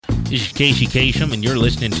This is Casey Kasem, and you're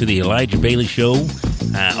listening to the Elijah Bailey Show,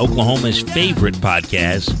 Oklahoma's favorite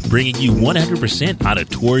podcast, bringing you 100%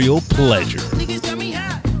 auditorial pleasure.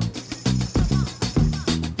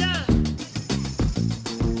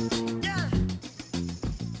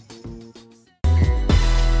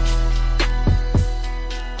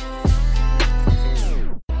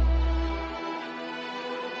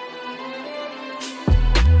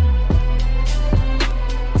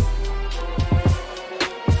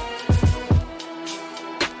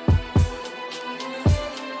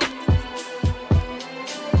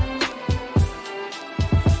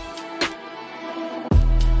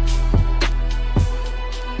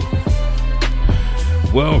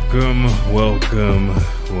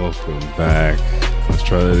 Welcome back. Let's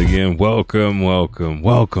try that again.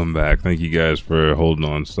 Welcome back. Thank you guys for holding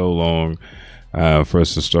on so long for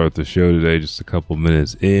us to start the show today. Just a couple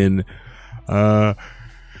minutes in. There's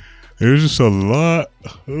just a lot.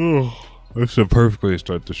 This should perfectly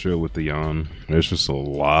start the show with the yawn. There's just a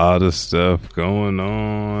lot of stuff going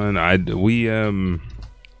on.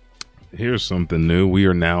 Here's something new. We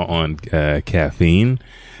are now on caffeine.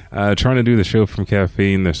 Trying to do the show from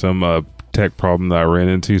caffeine. There's some tech problem that I ran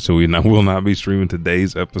into, so we will not be streaming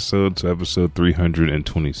today's episode. So episode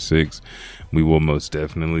 326, we will most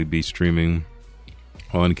definitely be streaming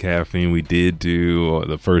on caffeine. We did do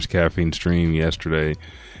the first caffeine stream yesterday,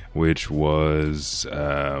 which was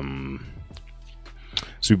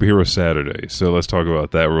Superhero Saturday. So let's talk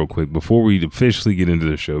about that real quick before we officially get into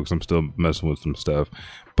the show, because I'm still messing with some stuff.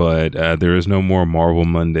 But there is no more Marvel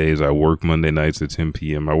Mondays. I work Monday nights at 10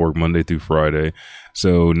 p.m. I work Monday through Friday.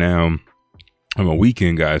 So now I'm a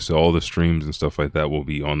weekend guy, so all the streams and stuff like that will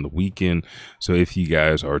be on the weekend. So if you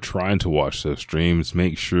guys are trying to watch those streams,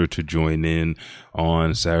 make sure to join in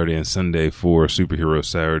on Saturday and Sunday for Superhero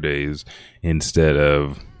Saturdays instead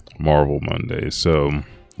of Marvel Mondays. So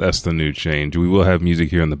that's the new change. We will have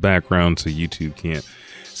music here in the background, so YouTube can't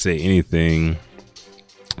say anything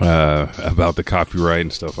about the copyright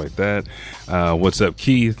and stuff like that. What's up,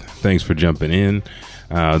 Keith? Thanks for jumping in.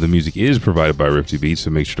 The music is provided by Rifty Beats, so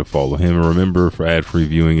make sure to follow him. And remember, for ad-free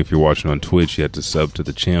viewing, if you're watching on Twitch, you have to sub to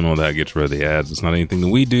the channel. That gets rid of the ads. It's not anything that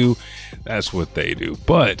we do. That's what they do.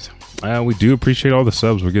 But we do appreciate all the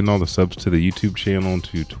subs. We're getting all the subs to the YouTube channel,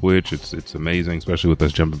 to Twitch. It's amazing, especially with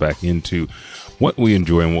us jumping back into what we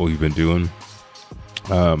enjoy and what we've been doing.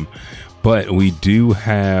 But we do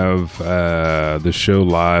have the show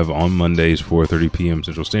live on Mondays, 4:30 p.m.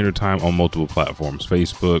 Central Standard Time on multiple platforms: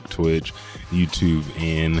 Facebook, Twitch, YouTube,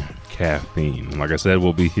 and Caffeine. Like I said,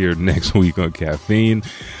 we'll be here next week on Caffeine.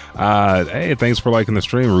 Hey, thanks for liking the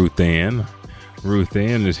stream, Ruth Ann. Ruth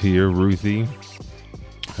Ann is here, Ruthie.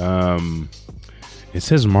 It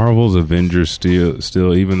says Marvel's Avengers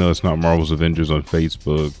still, even though it's not Marvel's Avengers on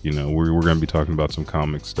Facebook. You know, we're going to be talking about some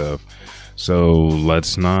comic stuff. So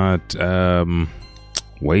let's not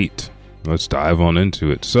wait. Let's dive on into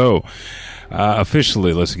it. So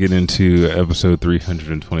officially, let's get into episode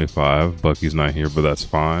 325. Bucky's not here, but that's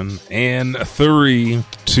fine. And 3,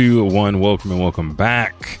 2, 1. Welcome and welcome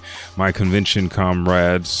back, my convention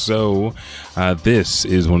comrades. So this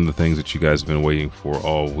is one of the things that you guys have been waiting for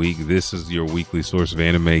all week. This is your weekly source of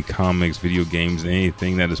anime, comics, video games, and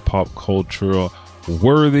anything that is pop cultural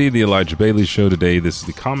worthy. The Elijah Bailey Show today. This is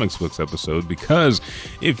the comics books episode, because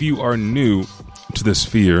if you are new to the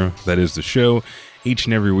sphere that is the show, each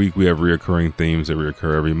and every week we have reoccurring themes that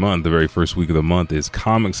reoccur every month. The very first week of the month is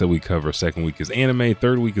comics that we cover. Second week is anime.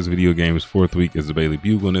 Third week is video games. Fourth week is the Bailey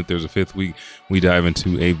Bugle. And if there's a fifth week, we dive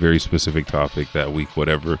into a very specific topic that week,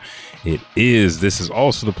 whatever it is. This is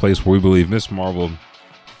also the place where we believe Miss Marvel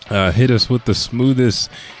hit us with the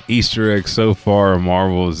smoothest Easter egg so far in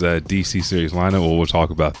Marvel's DC series lineup. Well, we'll talk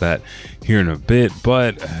about that here in a bit.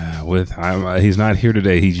 But he's not here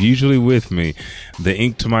today. He's usually with me. The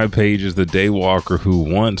ink to my page is the Daywalker who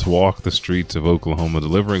once walked the streets of Oklahoma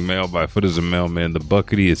delivering mail by foot as a mailman. The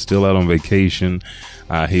Buckety is still out on vacation.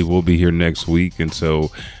 He will be here next week, and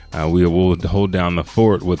so we will hold down the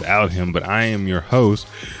fort without him. But I am your host.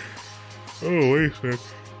 Oh, wait a sec.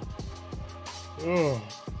 Oh.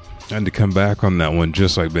 And to come back on that one,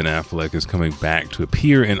 just like Ben Affleck is coming back to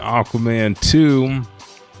appear in Aquaman 2,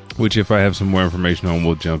 which if I have some more information on,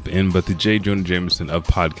 we'll jump in. But the J. Jonah Jameson of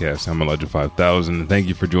podcast, I'm Elijah 5000. Thank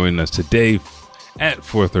you for joining us today at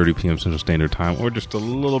 4:30 p.m. Central Standard Time, or just a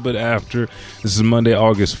little bit after. This is Monday,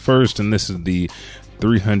 August 1st, and this is the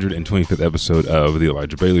 325th episode of the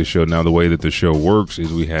Elijah Bailey Show. Now, the way that the show works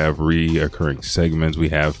is we have recurring segments. We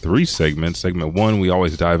have 3 segments. Segment 1, we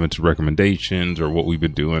always dive into recommendations or what we've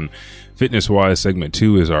been doing fitness-wise. Segment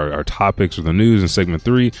 2 is our topics or the news. And segment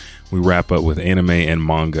 3, we wrap up with anime and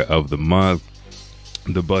manga of the month.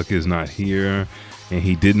 the buck is not here, and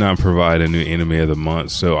he did not provide a new anime of the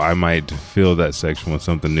month, so I might fill that section with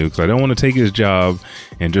something new because I don't want to take his job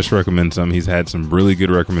and just recommend some. He's had some really good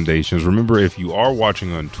recommendations. Remember, if you are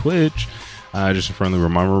watching on Twitch, just a friendly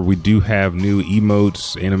reminder, we do have new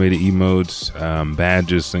emotes, animated emotes,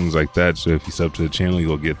 badges, things like that. So if you sub to the channel,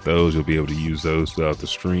 you'll get those. You'll be able to use those throughout the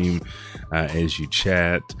stream as you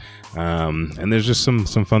chat. And there's just some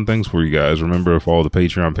fun things for you guys. Remember, follow the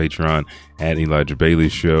Patreon at Elijah Bailey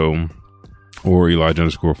Show or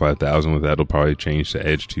Elijah_5000. With that, it'll probably change to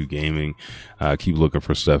Edge 2 Gaming. Keep looking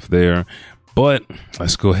for stuff there. But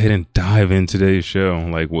let's go ahead and dive in today's show.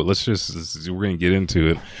 We're going to get into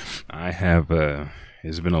it. I have,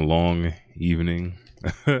 it's been a long evening.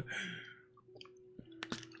 Been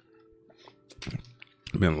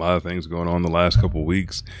a lot of things going on the last couple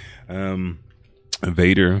weeks.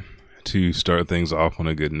 Vader, to start things off on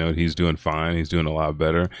a good note, he's doing fine. He's doing a lot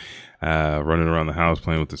better. Running around the house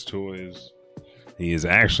playing with his toys. He is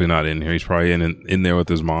actually not in here. He's probably in there with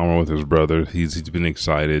his mom or with his brother. He's been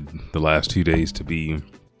excited the last 2 days to be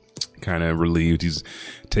kind of relieved. He's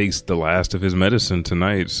takes the last of his medicine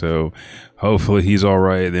tonight, so hopefully he's all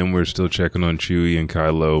right. Then we're still checking on Chewie and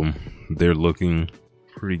Kylo. They're looking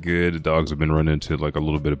pretty good. The dogs have been running into like a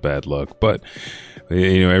little bit of bad luck, but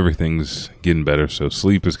everything's getting better. So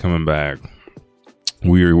sleep is coming back.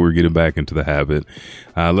 We're getting back into the habit.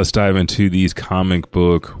 Let's dive into these comic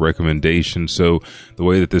book recommendations. So the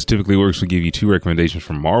way that this typically works, we give you 2 recommendations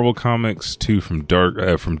from Marvel Comics, 2 from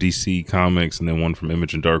from DC Comics, and then 1 from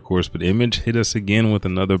Image and Dark Horse. But Image hit us again with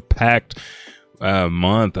another packed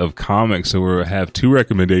month of comics. So we'll have 2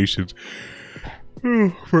 recommendations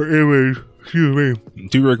for Image. Excuse me.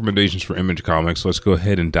 2 recommendations for Image Comics. Let's go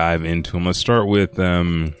ahead and dive into them. Let's start with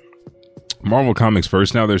Marvel Comics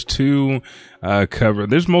first. Now there's 2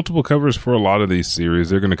 there's multiple covers for a lot of these series.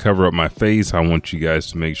 They're going to cover up my face. I want you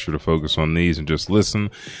guys to make sure to focus on these and just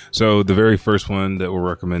listen. So the very first one that we're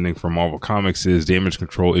recommending for Marvel Comics is Damage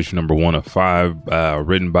Control issue number 1 of 5,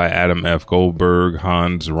 written by Adam F. Goldberg,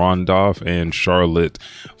 Hans Rondoff, and Charlotte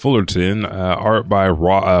Fullerton, art by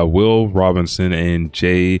Will Robinson and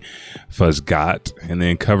Jay Fuzgott, and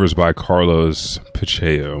then covers by Carlos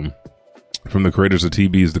Pacheco. From the creators of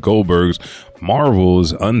TV's The Goldbergs,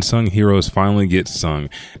 Marvel's unsung heroes finally get sung.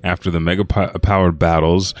 After the mega-powered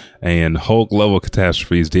battles and Hulk-level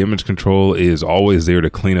catastrophes, Damage Control is always there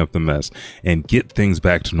to clean up the mess and get things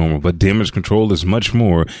back to normal. But Damage Control is much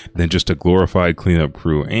more than just a glorified cleanup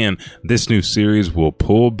crew. And this new series will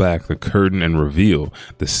pull back the curtain and reveal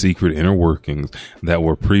the secret inner workings that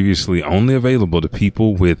were previously only available to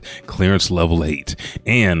people with clearance level 8.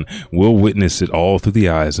 And we'll witness it all through the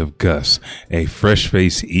eyes of Gus, a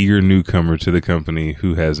fresh-faced, eager newcomer to the company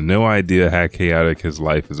who has no idea how chaotic his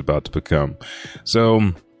life is about to become.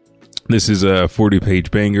 So this is a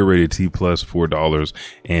 40-page banger, rated T+,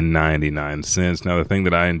 $4.99. Now, the thing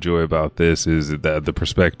that I enjoy about this is that the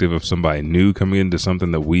perspective of somebody new coming into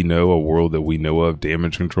something that we know, a world that we know of,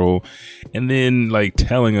 Damage Control, and then like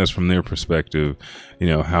telling us from their perspective,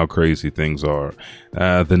 how crazy things are.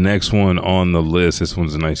 The next one on the list, this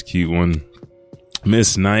one's a nice, cute one.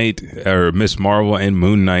 Miss Marvel and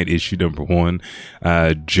Moon Knight issue number 1.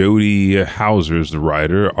 Jody Hauser's the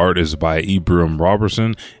writer. Art is by Ibram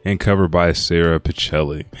Robertson and cover by Sarah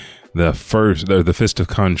Pichelli. The Fist of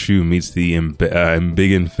Khonshu meets the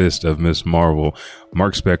embiggened fist of Miss Marvel.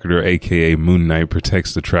 Mark Spector, aka Moon Knight,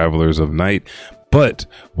 protects the travelers of night. But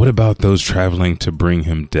what about those traveling to bring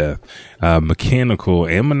him death? Mechanical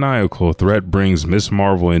and maniacal threat brings Miss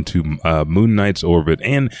Marvel into Moon Knight's orbit,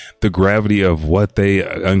 and the gravity of what they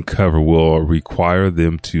uncover will require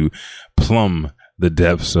them to plumb the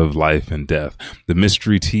depths of life and death. The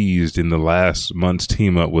mystery teased in the last month's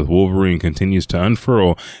team up with Wolverine continues to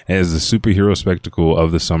unfurl as the superhero spectacle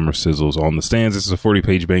of the summer sizzles on the stands. This is a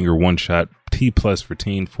 40-page banger, one shot, T+ for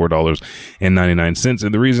teen, $4.99.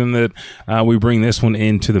 And the reason that we bring this one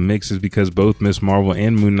into the mix is because both Miss Marvel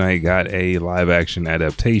and Moon Knight got a live action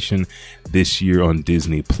adaptation this year on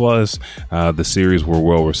Disney+. The series were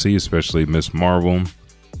well received, especially Miss Marvel.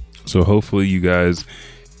 So hopefully you guys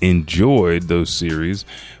enjoyed those series.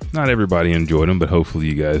 Not everybody enjoyed them, but hopefully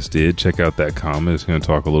you guys did. Check out that comic. It's going to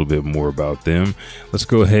talk a little bit more about them. Let's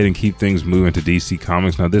go ahead and keep things moving to DC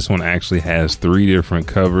Comics. Now, this one actually has 3 different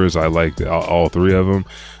covers. I liked all 3 of them,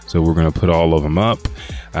 so we're going to put all of them up.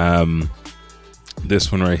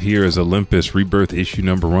 This one right here is Olympus Rebirth issue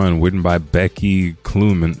number 1, written by Becky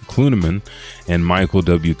Kluneman and Michael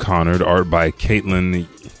W. Connard, art by Caitlin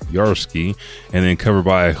Yarsky, and then covered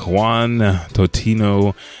by Juan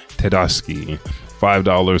Totino Tedeschi.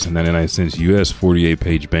 $5.99 US,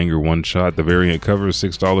 48-page banger one shot. The variant cover is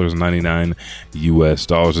 $6.99 US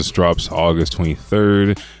dollars. This drops August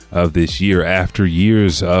 23rd of this year. After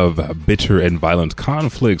years of bitter and violent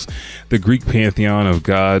conflicts, the Greek pantheon of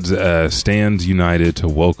gods stands united to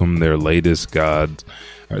welcome their latest goddess,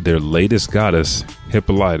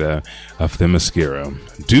 Hippolyta of Themyscira.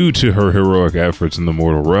 Due to her heroic efforts in the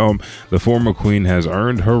mortal realm, the former queen has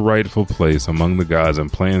earned her rightful place among the gods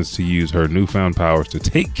and plans to use her newfound powers to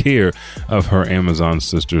take care of her Amazon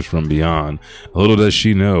sisters from beyond. Little does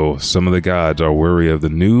she know, some of the gods are wary of the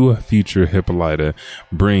new future Hippolyta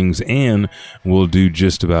brings and will do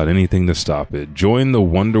just about anything to stop it. Join the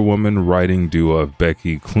Wonder Woman writing duo of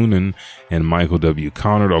Becky Cloonan and Michael W.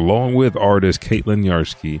 Connard, along with artist Caitlin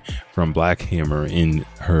Yarsky from Black Hammer, in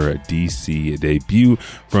her DC debut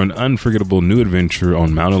for an unforgettable new adventure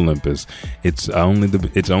on Mount Olympus. It's only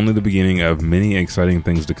the beginning of many exciting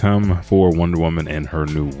things to come for Wonder Woman and her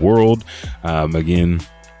new world. Again,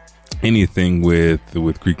 anything with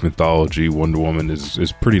Greek mythology, Wonder Woman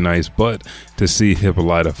is pretty nice, but to see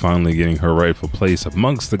Hippolyta finally getting her rightful place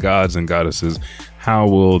amongst the gods and goddesses, how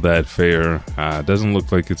will that fare? Doesn't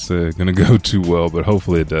look like it's gonna go too well, but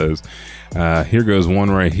hopefully it does. Here goes one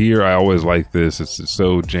right here. I always like this. It's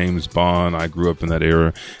so James Bond. I grew up in that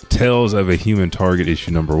era. Tales of a Human Target,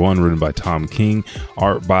 issue number 1, written by Tom King,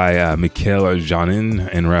 art by Michael Janin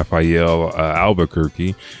and Raphael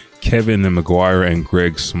Albuquerque, Kevin McGuire and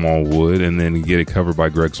Greg Smallwood, and then get it covered by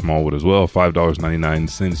Greg Smallwood as well.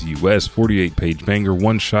 $5.99 US, 48-page banger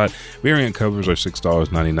one shot. Variant covers are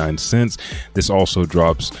 $6.99. This also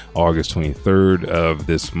drops August 23rd of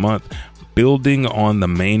this month. Building on the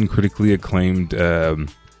main critically acclaimed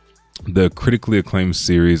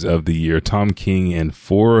series of the year, Tom King and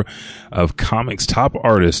 4 of comics' top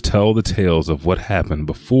artists tell the tales of what happened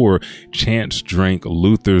before Chance drank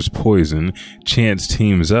Luther's poison. Chance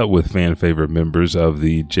teams up with fan favorite members of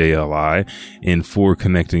the JLI in 4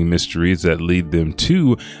 connecting mysteries that lead them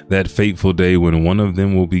to that fateful day when one of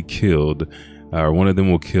them will be killed. One of them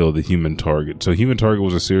will kill the Human Target. So Human Target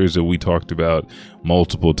was a series that we talked about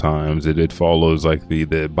multiple times. It follows like the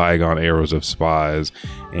bygone eras of spies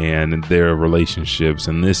and their relationships,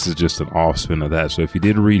 and this is just an offspin of that. So if you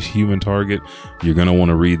did read Human Target, you're going to want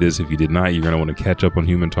to read this. If you did not, you're going to want to catch up on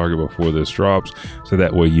Human Target before this drops, so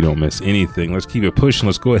that way you don't miss anything. Let's keep it pushing.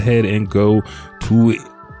 Let's go ahead and go to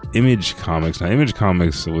Image Comics. Now, Image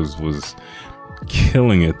Comics was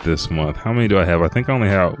killing it this month. How many do I have? I think I only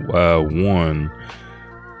have one.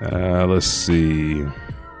 Let's see.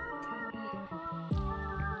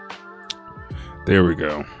 There we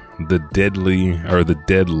go. The Dead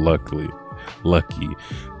Lucky.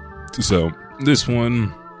 So this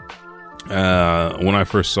one, when I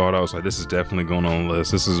first saw it, I was like, this is definitely going on the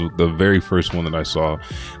list. This is the very first one that I saw.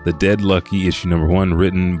 The Dead Lucky, issue number 1,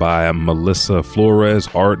 written by Melissa Flores,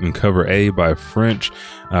 art and cover A by French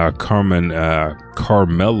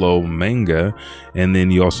Carmelo Manga, and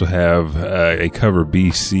then you also have a cover B,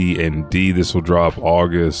 C, and D. This will drop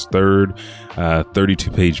August 3rd.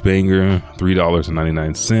 32-page banger,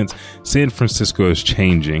 $3.99. San Francisco is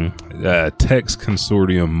changing. Tech's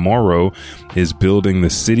consortium Morrow is building the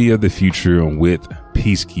city of the future with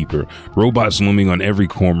Peacekeeper. Robots looming on every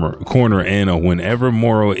corner, and whenever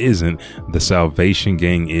Morrow isn't, the Salvation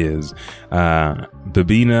Gang is.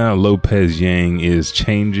 Babina Lopez Yang is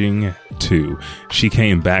changing too. She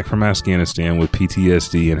came back from Afghanistan with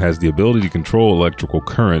PTSD and has the ability to control electrical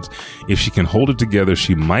currents. If she can hold it together,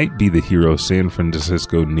 she might be the hero San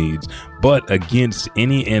Francisco needs. But against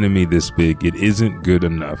any enemy this big, it isn't good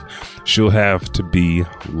enough. She'll have to be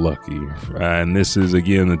lucky. And this is,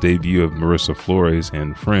 again, the debut of Marissa Flores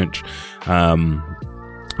and French.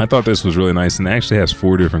 I thought this was really nice, and it actually has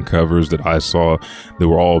 4 different covers that I saw that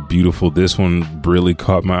were all beautiful. This one really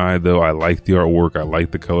caught my eye, though. I like the artwork, I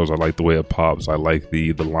like the colors, I like the way it pops, I like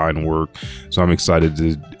the line work, so I'm excited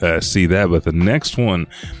to see that. But the next one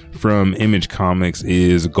from Image Comics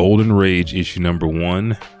is Golden Rage, issue number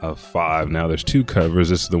 1 of 5. Now there's 2 covers.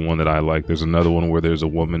 This is the one that I like. There's another one where there's a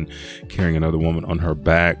woman carrying another woman on her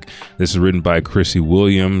back. This is written by Chrissy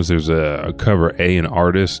Williams. There's a cover A, and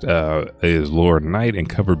artist is Laura Knight, and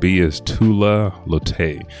cover B is Tula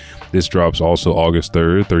Lotte. This drops also August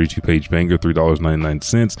 3rd, 32-page banger,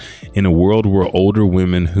 $3.99. In a world where older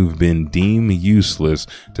women who've been deemed useless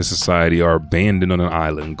to society are abandoned on an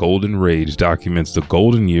island, Golden Rage documents the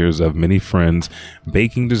golden years of many friends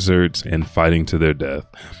baking desserts and fighting to their death.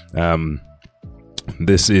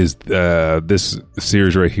 This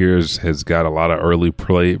series right here has got a lot of early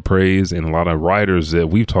praise, and a lot of writers that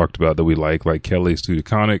we've talked about that we like Kelly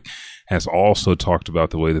Studiconic has also talked about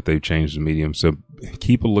the way that they've changed the medium. So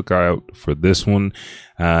keep a lookout for this one.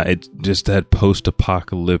 It's just that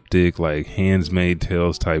post-apocalyptic, like Handmaid's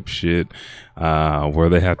Tales type shit, where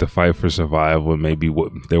they have to fight for survival and maybe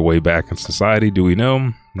their way back in society. Do we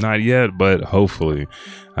know? Not yet, but hopefully.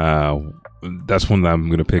 That's one that I'm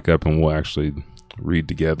going to pick up and we'll actually read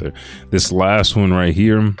together. This last one right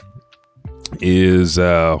here is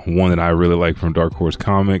one that I really like from Dark Horse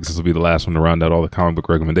Comics. This will be the last one to round out all the comic book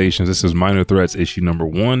recommendations. This is Minor Threats issue number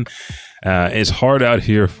 1. It's hard out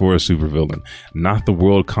here for a supervillain. Not the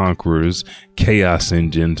world conquerors, chaos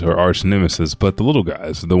engines, or arch nemesis, but the little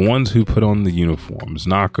guys, the ones who put on the uniforms,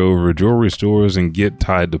 knock over jewelry stores, and get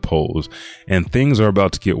tied to poles. And things are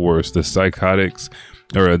about to get worse. The psychotic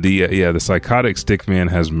Stickman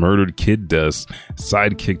has murdered Kid Dust,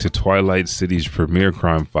 sidekick to Twilight City's premier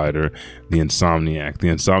crime fighter, the Insomniac. The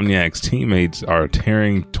Insomniac's teammates are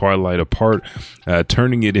tearing Twilight apart,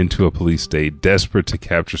 turning it into a police state, desperate to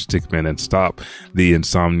capture Stickman and stop the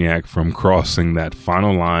Insomniac from crossing that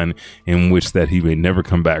final line in which that he may never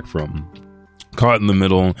come back from. Caught in the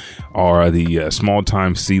middle are the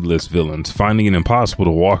small-time C-list villains, finding it impossible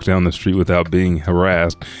to walk down the street without being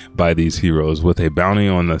harassed by these heroes. With a bounty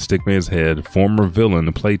on the Stickman's head, former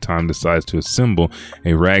villain Playtime decides to assemble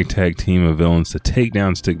a ragtag team of villains to take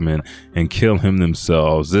down Stickman and kill him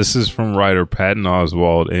themselves. This is from writer Patton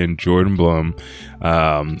Oswalt and Jordan Blum,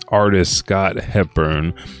 artist Scott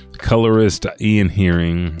Hepburn, colorist Ian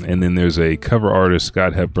Hearing, and then there's a cover artist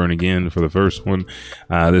Scott Hepburn again for the first one.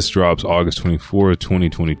 This drops August 24th,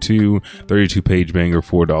 2022. 32-page banger,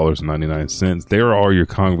 $4.99. There are your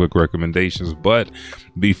comic book recommendations. But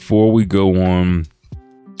before we go on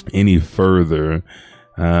any further,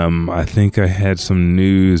 I think I had some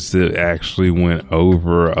news that actually went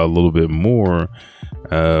over a little bit more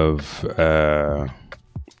of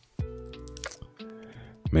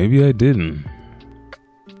maybe I didn't.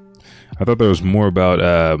 I thought there was more about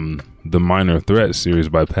the Minor Threat series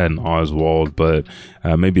by Patton Oswalt, but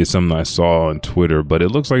maybe it's something I saw on Twitter. But it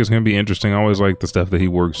looks like it's going to be interesting. I always like the stuff that he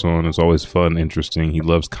works on. It's always fun, interesting. He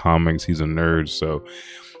loves comics. He's a nerd. So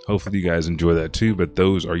hopefully you guys enjoy that too. But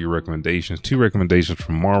those are your recommendations. 2 recommendations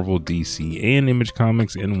from Marvel, DC, and Image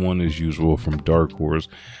Comics, and 1 as usual from Dark Horse.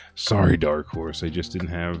 Sorry, Dark Horse. They just didn't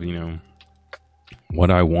have, what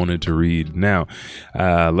I wanted to read. Now,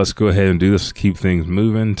 let's go ahead and do this. Keep things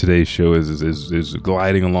moving. Today's show is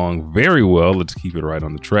gliding along very well. Let's keep it right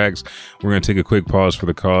on the tracks. We're going to take a quick pause for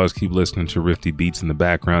the cause. Keep listening to Rifty beats in the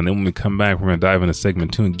background. Then when we come back, we're going to dive into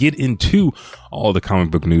segment 2 and get into all the comic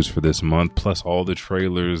book news for this month, plus all the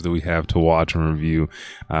trailers that we have to watch and review.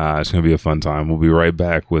 It's going to be a fun time. We'll be right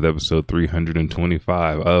back with episode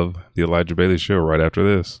 325 of The Elijah Bailey Show right after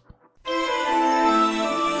this.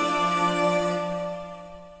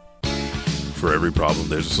 For every problem,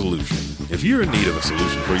 there's a solution. If you're in need of a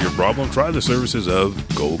solution for your problem, try the services of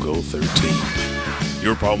GoGo 13.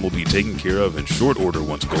 Your problem will be taken care of in short order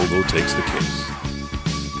once GoGo takes the case.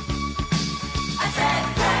 I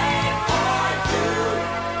said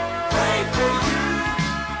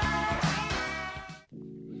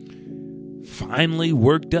Finally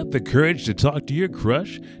worked up the courage to talk to your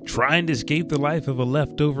crush? Trying to escape the life of a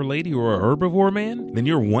leftover lady or a herbivore man? Then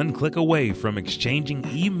you're one click away from exchanging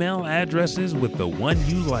email addresses with the one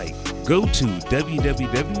you like. Go to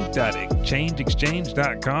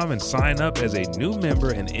www.exchangeexchange.com and sign up as a new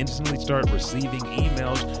member and instantly start receiving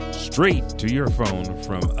emails straight to your phone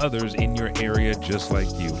from others in your area just like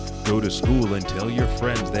you. Go to school and tell your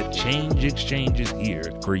friends that Change Exchange is here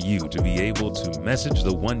for you to be able to message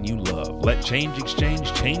the one you love. Let Change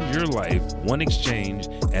Exchange change your life, one exchange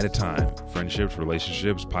at a time. Friendships,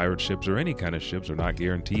 relationships, pirate ships, or any kind of ships are not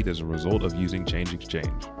guaranteed as a result of using Change Exchange.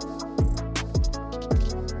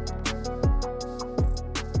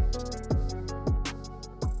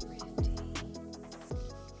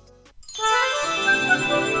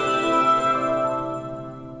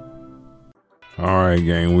 All right,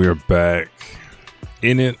 gang, we are back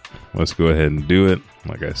in it. Let's go ahead and do it.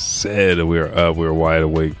 Like I said, we're up. We're wide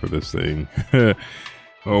awake for this thing.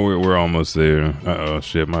 We're almost there. Uh-oh,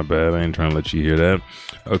 shit, my bad. I ain't trying to let you hear that.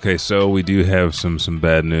 Okay, so we do have some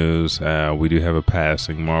bad news. We do have a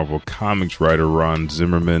passing. Marvel Comics writer Ron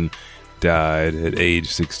Zimmerman died at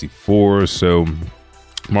age 64. So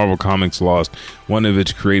Marvel Comics lost one of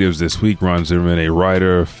its creatives this week. Ron Zimmerman, a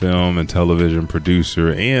writer, film, and television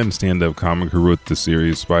producer and stand-up comic who wrote the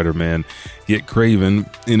series Spider-Man Get Craven,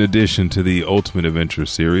 in addition to the Ultimate Adventure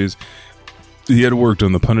series. He had worked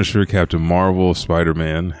on The Punisher, Captain Marvel,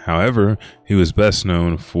 Spider-Man. However, he was best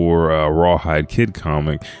known for Rawhide Kid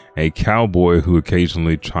comic, a cowboy who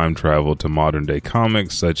occasionally time traveled to modern-day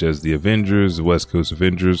comics such as the Avengers, the West Coast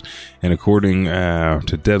Avengers, and according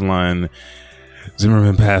to Deadline,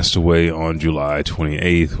 Zimmerman passed away on July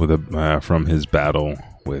 28th from his battle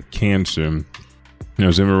with cancer.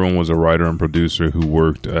 Zimmerman was a writer and producer who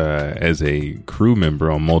worked as a crew member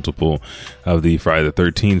on multiple of the Friday the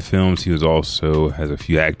 13th films. He was also has a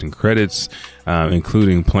few acting credits,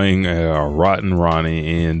 including playing Rotten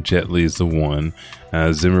Ronnie in Jet Li's The One.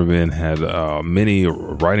 Zimmerman had many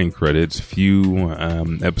writing credits, few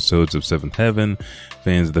episodes of Seventh Heaven.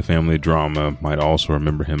 Fans of the family drama might also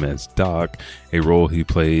remember him as Doc, a role he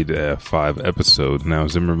played 5 episodes. Now,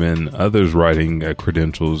 Zimmerman, others writing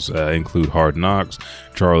credentials include Hard Knocks,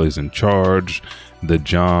 Charlie's in Charge, The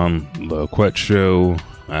John LaQuette Show,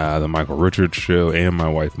 The Michael Richards Show, and My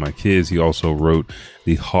Wife, My Kids. He also wrote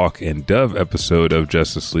the Hawk and Dove episode of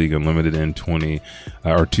Justice League Unlimited in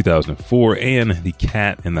 2004, and the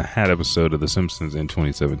Cat in the Hat episode of The Simpsons in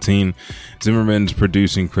 2017. Zimmerman's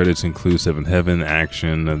producing credits include Seventh Heaven,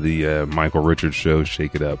 Action, the Michael Richards Show,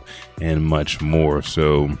 Shake It Up, and much more.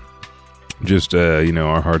 So just,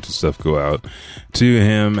 our hearts and stuff go out to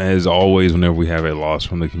him, as always, whenever we have a loss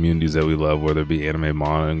from the communities that we love, whether it be anime,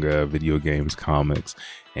 manga, video games, comics.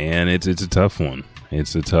 And it's a tough one.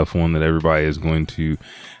 It's a tough one that everybody is going to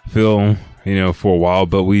feel, for a while.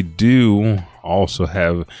 But we do also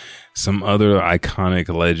have some other iconic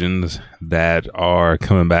legends that are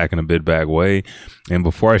coming back in a big bag way. And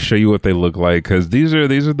before I show you what they look like, because these are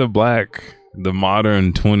the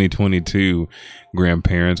modern 2022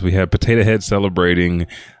 grandparents. We have Potato Head celebrating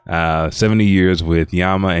 70 years with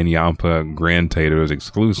Yama and Yampa Grand Taters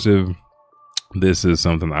exclusive. This is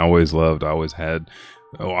something I always loved. I always had.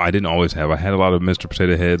 Oh, I didn't always have. I had a lot of Mr.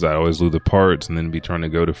 Potato Heads. I always lose the parts and then be trying to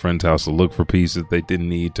go to friend's house to look for pieces they didn't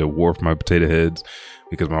need to warp my potato heads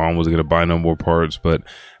because my mom wasn't going to buy no more parts. But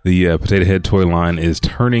the Potato Head toy line is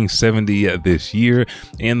turning 70 this year,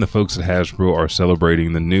 and the folks at Hasbro are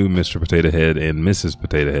celebrating the new Mr. Potato Head and Mrs.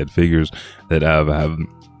 Potato Head figures that have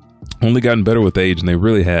only gotten better with age, and they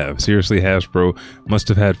really have. Seriously, Hasbro must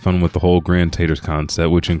have had fun with the whole Grand Taters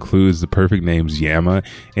concept, which includes the perfect names Yama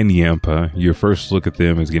and Yampa. Your first look at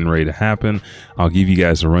them is getting ready to happen. I'll give you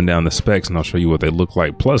guys a rundown of the specs, and I'll show you what they look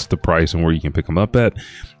like, plus the price and where you can pick them up at.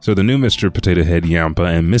 So the new Mr. Potato Head Yampa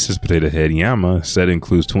and Mrs. Potato Head Yama set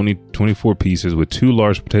includes 24 pieces with 2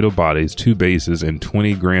 large potato bodies, 2 bases, and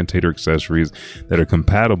 20 Grand Tater accessories that are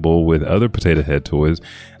compatible with other Potato Head toys.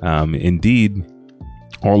 Indeed,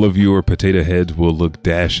 all of your potato heads will look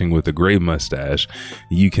dashing with a gray mustache.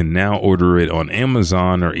 You can now order it on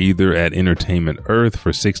Amazon or either at Entertainment Earth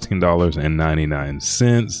for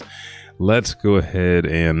 $16.99. Let's go ahead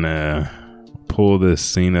and pull this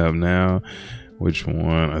scene up now. Which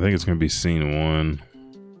one? I think it's going to be scene 1.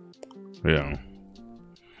 Yeah.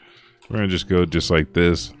 We're going to just go just like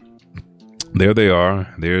this. There they are.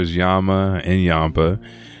 There's Yama and Yampa,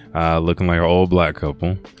 looking like an old black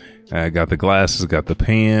couple. Got the glasses, got the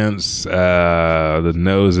pants, the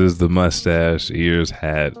noses, the mustache, ears,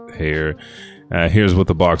 hat, hair. Here's what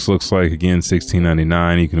the box looks like. Again,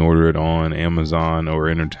 $16.99. You can order it on Amazon or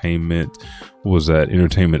Entertainment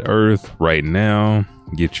Earth right now.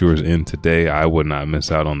 Get yours in today. I would not miss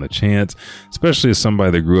out on the chance, especially as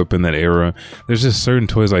somebody that grew up in that era. There's just certain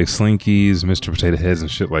toys like Slinkies, Mr. Potato Heads, and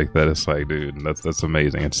shit like that. It's like, dude, that's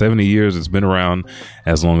amazing. And 70 years, it's been around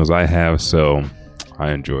as long as I have, so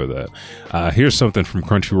I enjoy that. Here's something from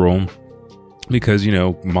Crunchyroll, because,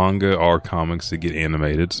 manga are comics that get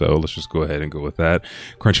animated, so let's just go ahead and go with that.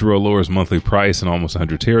 Crunchyroll lowers monthly price in almost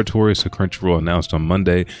 100 territories. So Crunchyroll announced on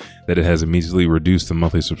Monday that it has immediately reduced the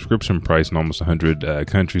monthly subscription price in almost 100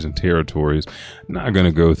 countries and territories. Not going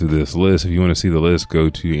to go through this list. If you want to see the list, go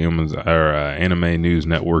to Amazon or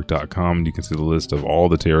AnimeNewsNetwork.com. You can see the list of all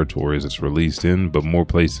the territories it's released in, but more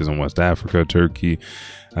places in West Africa, Turkey,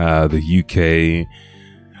 the UK,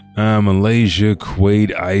 Malaysia,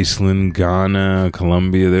 Kuwait, Iceland, Ghana,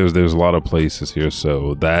 Colombia. There's a lot of places here,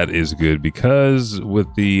 so that is good, because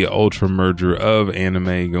with the ultra merger of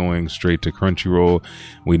anime going straight to Crunchyroll,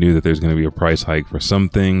 we knew that there's going to be a price hike for some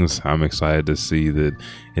things. I'm excited to see that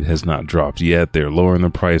it has not dropped yet. They're lowering the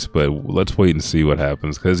price, but let's wait and see what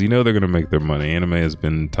happens, because they're going to make their money. Anime has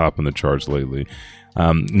been topping the charts lately.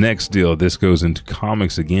 Next deal, this goes into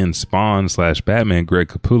comics again. Spawn/Batman Greg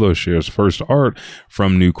Capullo shares first art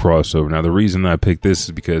from new crossover. Now, the reason I picked this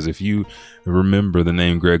is because if you remember the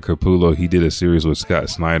name Greg Capullo, he did a series with Scott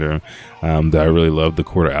Snyder that I really loved, the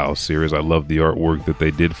Quarter Owl series. I loved the artwork that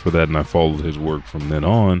they did for that, and I followed his work from then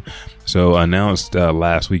on. So announced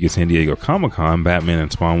last week at San Diego Comic-Con, Batman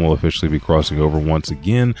and Spawn will officially be crossing over once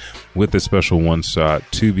again with a special one-shot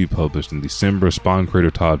to be published in December. Spawn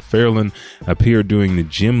creator Todd Fairlin appeared during the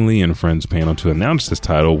Jim Lee and Friends panel to announce this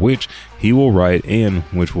title, which he will write and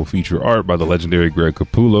which will feature art by the legendary Greg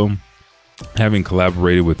Capullo, having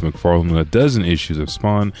collaborated with McFarlane on a dozen issues of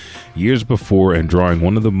Spawn years before and drawing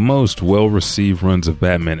one of the most well-received runs of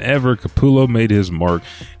Batman ever. Capullo made his mark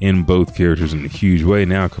in both characters in a huge way.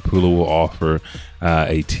 Now Capullo will offer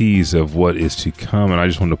a tease of what is to come, and I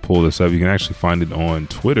just wanted to pull this up. You can actually find it on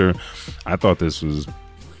Twitter. I thought this was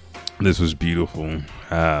beautiful.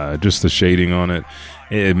 Just the shading on it.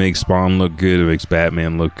 It makes Spawn look good. It makes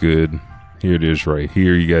Batman look good. Here it is right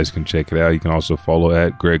here. You guys can check it out. You can also follow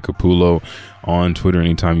at Greg Capullo on Twitter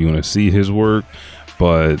anytime you want to see his work.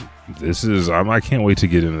 But this is, I can't wait to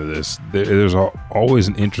get into this. There's always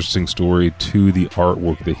an interesting story to the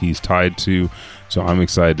artwork that he's tied to. So I'm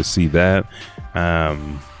excited to see that.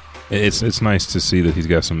 It's nice to see that he's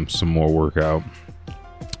got some more work out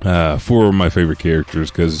for my favorite characters,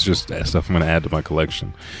 because it's just stuff I'm going to add to my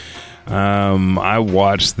collection. I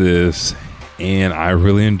watched this and I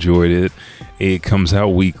really enjoyed it. It comes out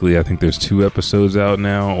weekly. I think there's 2 episodes out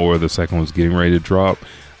now, or the second one's getting ready to drop.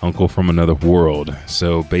 Uncle from Another World.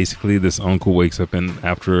 So basically this uncle wakes up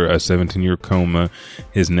after a 17-year coma.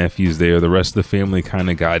 His nephew's there. The rest of the family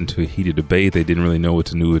kind of got into a heated debate. They didn't really know what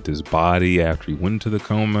to do with his body after he went into the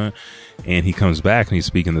coma. And he comes back and he's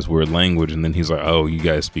speaking this weird language. And then he's like, oh, you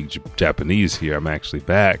guys speak Japanese here. I'm actually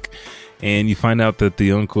back. And you find out that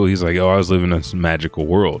the uncle, he's like, oh, I was living in this magical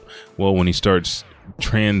world. Well, when he starts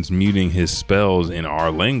transmuting his spells in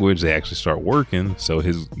our language, they actually start working. So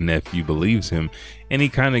his nephew believes him, and he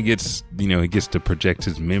kind of gets, he gets to project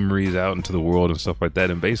his memories out into the world and stuff like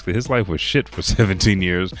that. And basically his life was shit for 17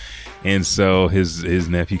 years. And so his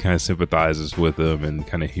nephew kind of sympathizes with him and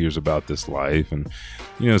kind of hears about this life. And,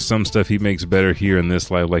 some stuff he makes better here in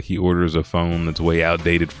this life, like he orders a phone that's way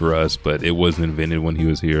outdated for us, but it wasn't invented when he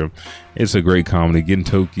was here. It's a great comedy,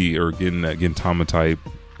 Gintoki or Gintama type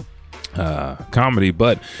comedy.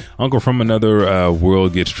 But Uncle from Another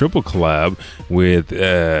World gets triple collab with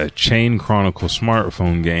Chain Chronicle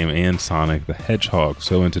smartphone game and Sonic the Hedgehog.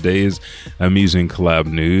 So in today's amusing collab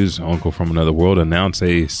news, Uncle from Another World announced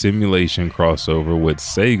a simulation crossover with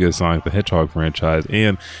Sega Sonic the Hedgehog franchise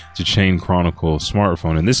and the Chain Chronicle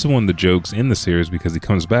smartphone. And this is one of the jokes in the series, because he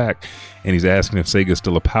comes back and he's asking if Sega's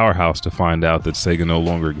still a powerhouse, to find out that Sega no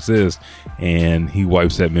longer exists, and he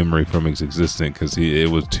wipes that memory from his existence because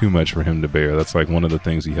it was too much for him to bear. That's like one of the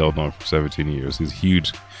things he held on for 17 years. He's a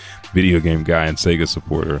huge video game guy and Sega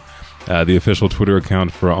supporter. The official Twitter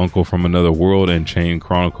account for Uncle from Another World and Chain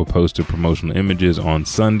Chronicle posted promotional images on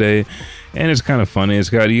Sunday, and it's kind of funny. You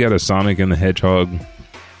got a Sonic and the Hedgehog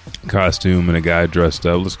costume and a guy dressed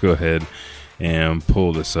up. Let's go ahead and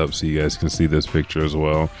pull this up so you guys can see this picture as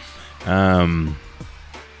well.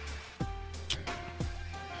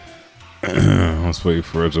 Let's wait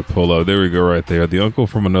for it to pull up. There we go, right there. The Uncle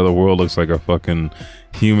from Another World looks like a fucking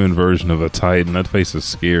human version of a Titan. That face is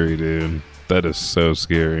scary, dude. That is so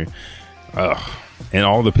scary. And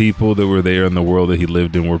all the people that were there in the world that he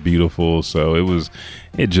lived in were beautiful, so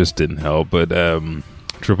it just didn't help. But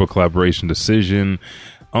triple collaboration decision.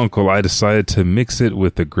 Uncle, I decided to mix it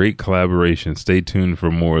with a great collaboration. Stay tuned for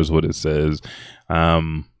more, is what it says.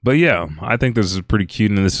 But yeah, I think this is pretty cute,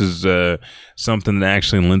 and this is something that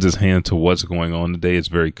actually lends its hand to what's going on today. It's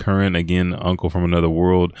very current. Again, Uncle from Another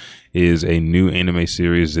World is a new anime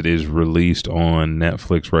series that is released on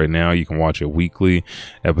Netflix right now. You can watch it weekly.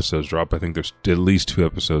 Episodes drop. I think there's at least 2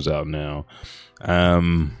 episodes out now.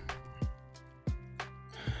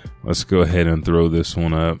 Let's go ahead and throw this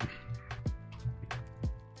one up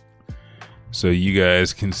so you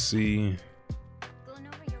guys can see.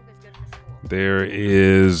 There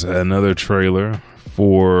is another trailer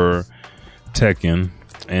for Tekken,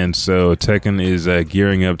 and so Tekken is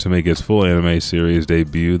gearing up to make its full anime series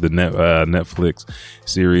debut. The Netflix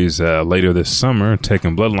series later this summer.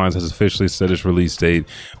 Tekken Bloodlines has officially set its release date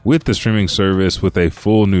with the streaming service with a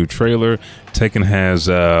full new trailer. Tekken has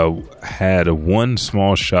had one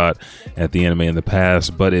small shot at the anime in the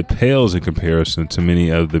past, but it pales in comparison to many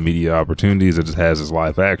of the media opportunities that it has as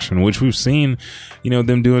live action, which we've seen,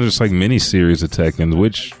 them doing just like mini series of Tekken,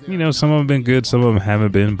 which, some of them have been good, some of them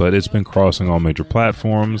haven't been, but it's been crossing all major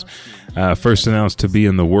platforms. First announced to be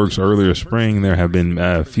in the works earlier spring, there have been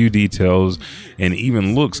a few details and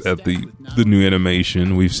even looks at the new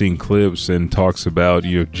animation. We've seen clips and talks about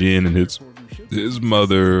Jin and his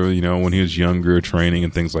mother, when he was younger, training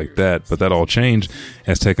and things like that. But that all changed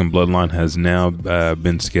as Tekken Bloodline has now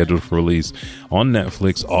been scheduled for release on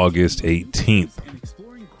Netflix August 18th.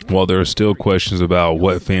 while there are still questions about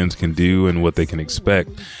what fans can do and what they can expect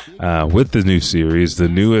with the new series, the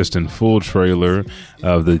newest and full trailer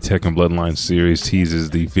of the Tekken Bloodline series teases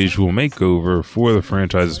the visual makeover for the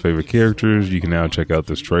franchise's favorite characters. You can now check out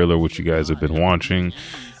this trailer, which you guys have been watching.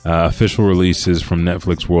 Official releases from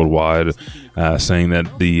Netflix worldwide saying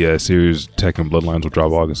that the series Tekken Bloodlines will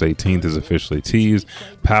drop August 18th is officially teased.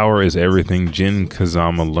 Power is everything. Jin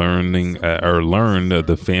Kazama learned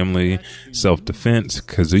the family self-defense,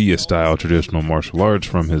 Kazuya-style traditional martial arts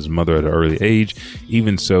from his mother at an early age.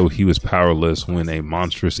 Even so, he was powerless when a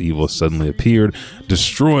monstrous evil suddenly appeared,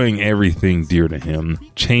 destroying everything dear to him,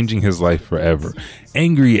 changing his life forever.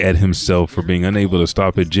 Angry at himself for being unable to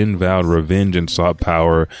stop it, Jin vowed revenge and sought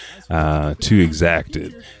power to exact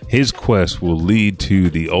it. His quest will lead to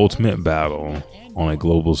the ultimate battle on a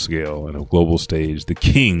global scale and a global stage, the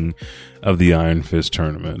king of the Iron Fist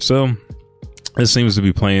tournament. So this seems to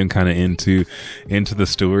be playing kind of into the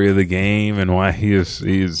story of the game and why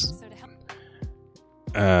he's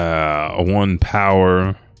one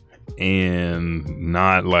power and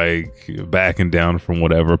not like backing down from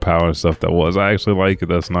whatever power stuff that was. I actually like it.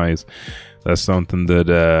 That's nice. That's something that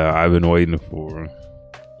I've been waiting for.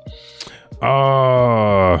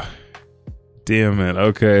 Oh, damn it.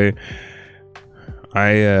 Okay.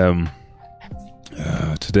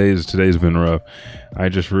 Today's been rough. I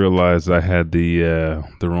just realized I had the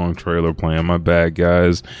wrong trailer playing. My bad,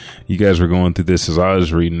 guys. You guys were going through this as I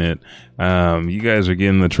was reading it. You guys are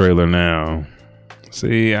getting the trailer now.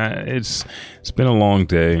 See, it's been a long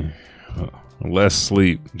day. Less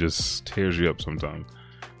sleep just tears you up sometimes.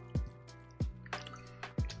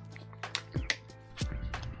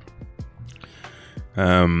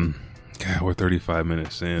 God, we're 35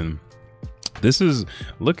 minutes in.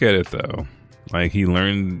 Look at it though. Like he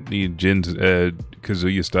learned the Jin's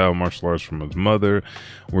Kazuya style martial arts from his mother.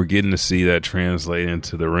 We're getting to see that translate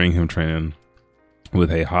into the ring, him training with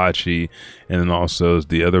Heihachi, and then also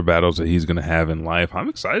the other battles that he's going to have in life. I'm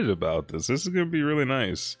excited about this. This is going to be really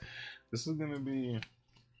nice. This is going to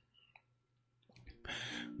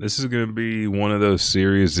be one of those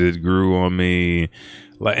series that grew on me.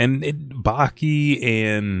 Like, and Baki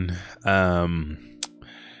and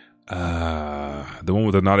the one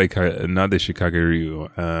with the Nade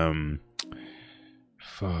Shikageryu.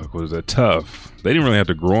 Fuck, what was that? Tough. They didn't really have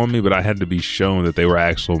to grow on me, but I had to be shown that they were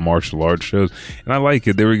actual martial arts shows, and I like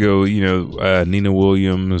it. There we go. Nina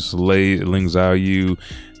Williams, Ling Xiaoyu,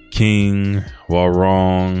 King,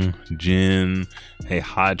 Warong, Jin,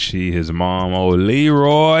 Heihachi, his mom,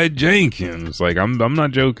 Leroy Jenkins. Like I'm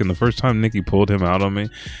not joking. The first time Nikki pulled him out on me,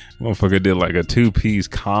 motherfucker did like a 2-piece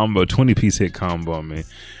combo, 20-piece hit combo on me.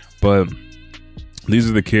 But these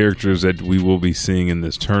are the characters that we will be seeing in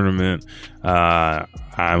this tournament.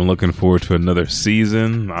 I'm looking forward to another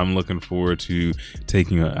season. I'm looking forward to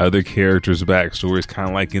taking other characters' backstories, kind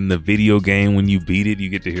of like in the video game. When you beat it, you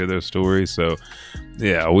get to hear their stories. So,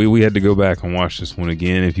 yeah, we had to go back and watch this one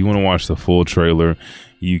again. If you want to watch the full trailer,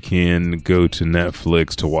 you can go to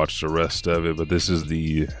Netflix to watch the rest of it. But this is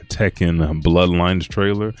the Tekken Bloodlines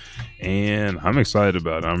trailer, and I'm excited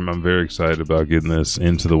about it. I'm very excited about getting this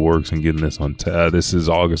into the works and getting this on. This is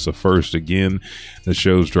August the 1st again. The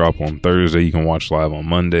shows drop on Thursday. You can watch live on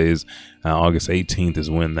Mondays. August 18th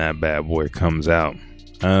is when that bad boy comes out.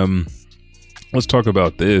 Let's talk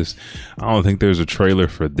about this. I don't think there's a trailer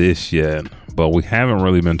for this yet, but we haven't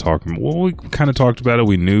really been talking. Well, we kind of talked about it.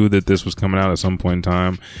 We knew that this was coming out at some point in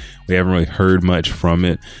time. We haven't really heard much from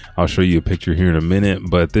it. I'll show you a picture here in a minute,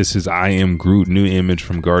 but this is I Am Groot, new image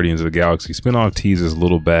from Guardians of the Galaxy. Spinoff teases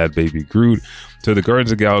little bad baby Groot. So the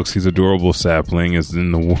Guardians of the Galaxy's adorable sapling is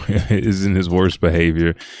in his worst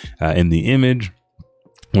behavior in the image,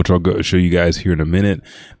 which I'll go show you guys here in a minute.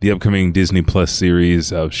 The upcoming Disney Plus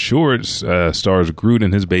series of shorts stars Groot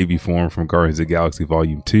in his baby form from Guardians of the Galaxy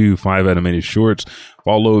Volume 2. 5 animated shorts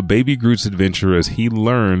follow baby Groot's adventure as he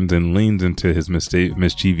learns and leans into his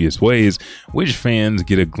mischievous ways, which fans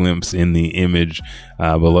get a glimpse in the image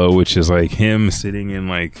below, which is like him sitting in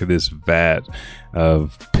like this vat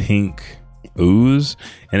of pink ooze.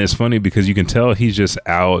 And it's funny because you can tell he's just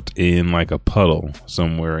out in like a puddle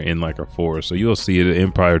somewhere in like a forest, so you'll see it.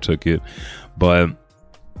 Empire took it, but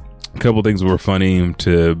a couple things were funny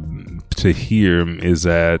to hear is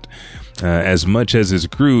that as much as it's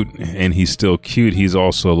Groot and he's still cute, he's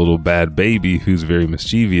also a little bad baby who's very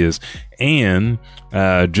mischievous. And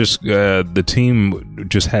the team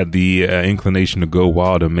just had the inclination to go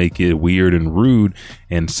wild and make it weird and rude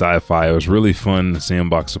and sci-fi. It was really fun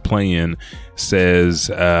sandbox to play in,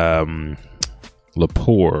 says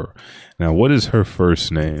Lepore. Now, what is her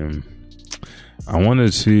first name?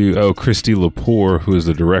 Christy Lepore, who is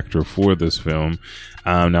the director for this film.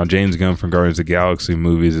 Now, James Gunn from Guardians of the Galaxy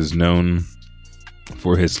movies is known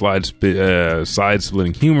for his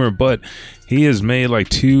side-splitting humor, but he has made like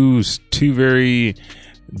two very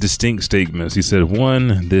distinct statements. He said,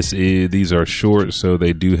 one, these are short, so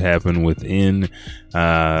they do happen within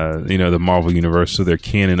the Marvel universe, so they're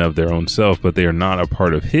canon of their own self, but they are not a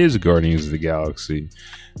part of his Guardians of the Galaxy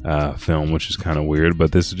film, which is kind of weird.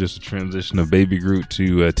 But this is just a transition of Baby Groot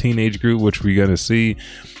to Teenage Groot, which we're gonna see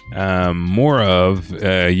more of.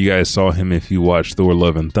 You guys saw him if you watched Thor: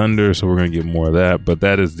 Love and Thunder, so we're gonna get more of that. But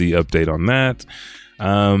that is the update on that.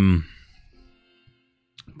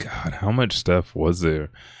 God, how much stuff was there?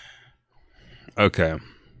 Okay,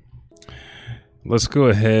 let's go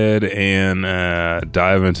ahead and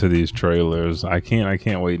dive into these trailers. I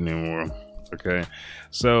can't wait anymore. Okay,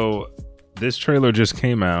 so this trailer just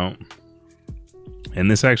came out, and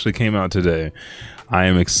this actually came out today. I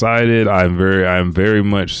am excited. I'm very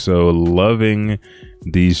much so loving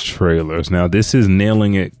these trailers. Now, this is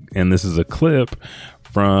nailing it, and this is a clip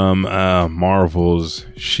from Marvel's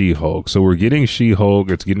She-Hulk. So we're getting She-Hulk.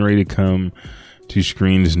 It's getting ready to come to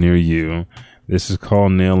screens near you. This is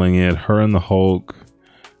called Nailing It. Her and the Hulk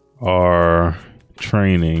are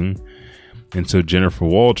training. And so Jennifer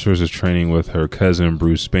Walters is training with her cousin,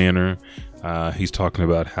 Bruce Banner. He's talking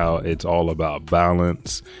about how it's all about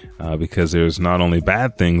balance, because there's not only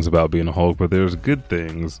bad things about being a Hulk, but there's good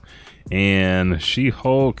things. And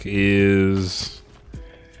She-Hulk it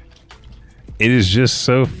is just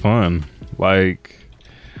so fun. Like,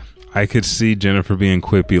 I could see Jennifer being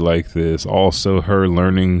quippy like this. Also, her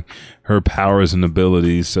learning her powers and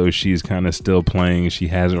abilities, so she's kind of still playing. She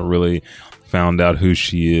hasn't really found out who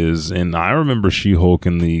she is. And I remember She-Hulk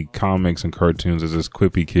in the comics and cartoons as this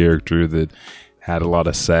quippy character that had a lot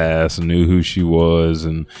of sass and knew who she was.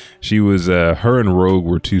 And she was, her and Rogue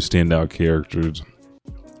were two standout characters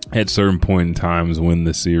at certain point in times when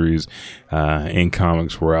the series and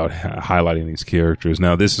comics were out highlighting these characters.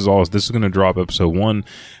 Now, this is going to drop episode 1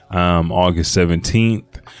 August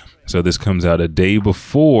 17th. So this comes out a day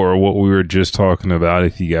before what we were just talking about.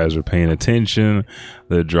 If you guys are paying attention,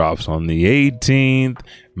 that drops on the 18th.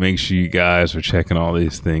 Make sure you guys are checking all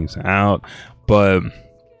these things out. But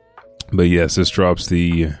yes, this drops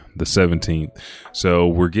the 17th. So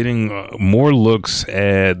we're getting more looks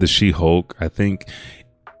at the She-Hulk. I think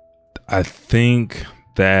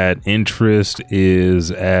that interest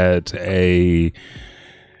is at a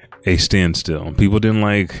standstill. People didn't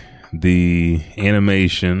like the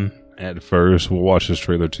animation at first. We'll watch this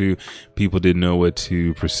trailer too. People didn't know what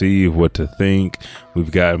to perceive, what to think.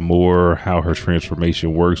 We've got more how her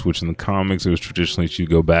transformation works, which in the comics, it was traditionally she'd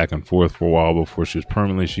go back and forth for a while before she was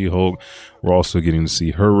permanently She-Hulk. We're also getting to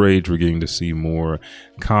see her rage. We're getting to see more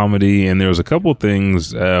comedy. And there was a couple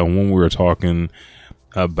things when we were talking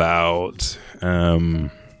about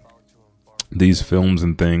these films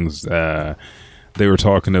and things. They were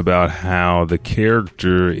talking about how the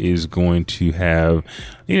character is going to have,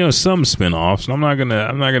 some spinoffs. And I'm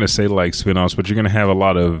not gonna say like spinoffs, but you're gonna have a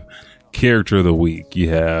lot of character of the week. You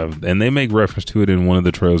have, and they make reference to it in one of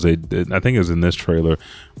the trailers. They did, I think it was in this trailer.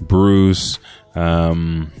 Bruce,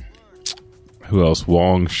 who else?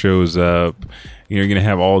 Wong shows up. You're going to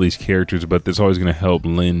have all these characters, but that's always going to help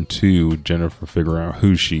lend to Jennifer figuring out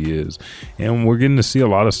who she is. And we're getting to see a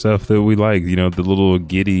lot of stuff that we like. The little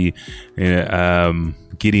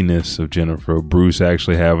giddiness of Jennifer. Bruce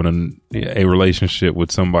actually having a relationship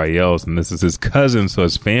with somebody else, and this is his cousin, so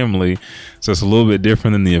it's family. So it's a little bit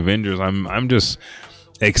different than the Avengers. I'm just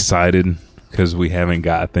excited because we haven't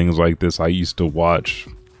got things like this. I used to watch.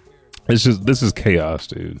 This is chaos,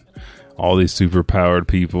 dude. All these super powered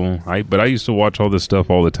people. But I used to watch all this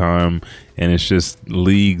stuff all the time, and it's just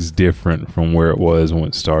leagues different from where it was when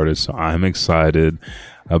it started. So I'm excited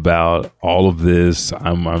about all of this.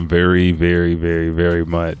 I'm very, very, very, very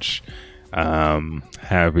much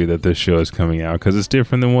happy that this show is coming out, because it's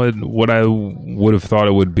different than what I would have thought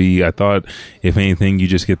it would be. I thought, if anything, you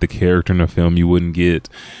just get the character in a film. You wouldn't get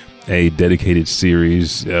a dedicated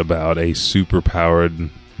series about a super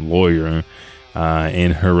powered lawyer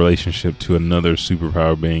in her relationship to another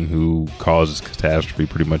superpower being who causes catastrophe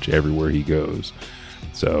pretty much everywhere he goes.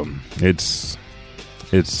 So it's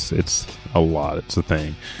a lot. It's a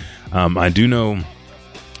thing. I do know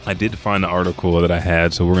I did find the article that I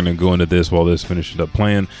had, so we're going to go into this while this finishes up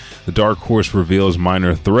playing. The Dark Horse reveals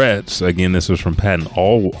minor threats. Again, this was from Patton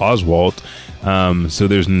Oswalt. So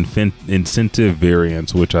there's an incentive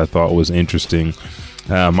variance, which I thought was interesting.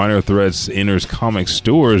 Minor Threats enters comic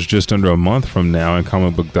stores just under a month from now, and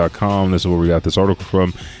comicbook.com, this is where we got this article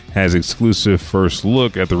from, has exclusive first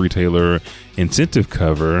look at the retailer incentive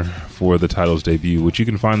cover for the title's debut, which you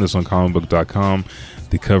can find this on comicbook.com.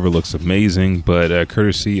 The cover looks amazing, but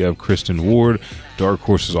courtesy of Kristen Ward, Dark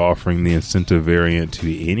Horse is offering the incentive variant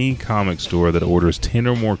to any comic store that orders 10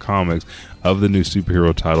 or more comics of the new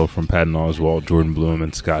superhero title from Patton Oswalt, Jordan Blum,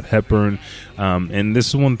 and Scott Hepburn. And this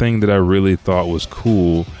is one thing that I really thought was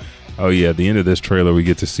cool. Oh yeah, at the end of this trailer we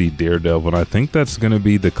get to see Daredevil, and I think that's going to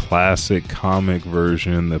be the classic comic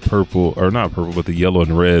version, the purple, or not purple, but the yellow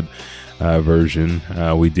and red version.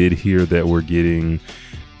 We did hear that we're getting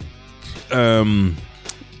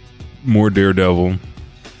more Daredevil,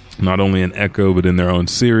 not only in Echo but in their own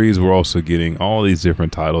series. We're also getting all these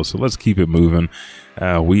different titles, so let's keep it moving.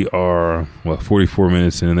 We are 44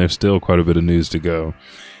 minutes in, and there's still quite a bit of news to go.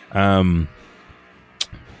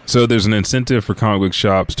 So there's an incentive for comic book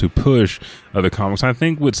shops to push other comics. I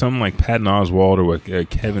think with something like Patton Oswalt or with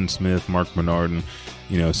Kevin Smith, Mark Bernardin,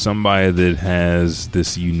 somebody that has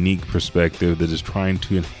this unique perspective that is trying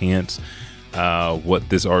to enhance what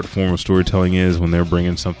this art form of storytelling is when they're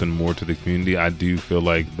bringing something more to the community. I do feel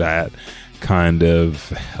like that kind of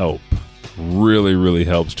help really, really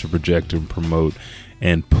helps to project and promote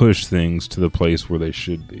and push things to the place where they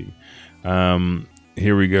should be.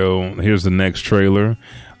 Here we go. Here's the next trailer.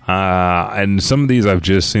 And some of these I've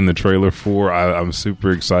just seen the trailer for. I'm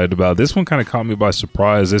super excited about. This one kind of caught me by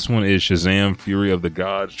surprise. This one is Shazam! Fury of the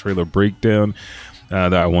Gods trailer breakdown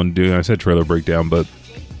that I want to do. I said trailer breakdown, but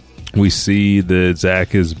we see that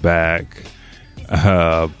Zach is back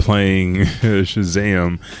playing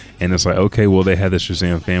Shazam, and it's like, okay, well, they had the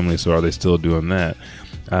Shazam family, so are they still doing that?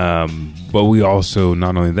 But we also,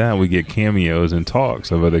 not only that, we get cameos and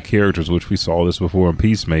talks of other characters, which we saw this before in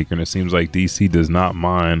Peacemaker, and it seems like DC does not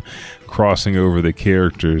mind crossing over the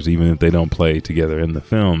characters, even if they don't play together in the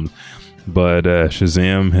films. But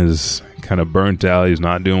Shazam has kind of burnt out. He's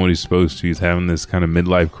not doing what he's supposed to. He's having this kind of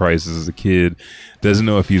midlife crisis as a kid. Doesn't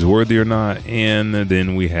know if he's worthy or not. And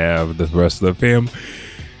then we have the rest of the fam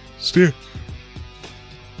still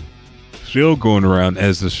going around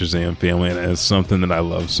as the Shazam family. And it's something that I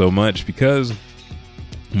love so much, because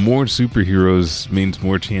more superheroes means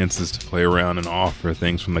more chances to play around and offer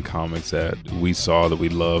things from the comics that we saw, that we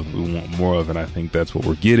love, we want more of. And I think that's what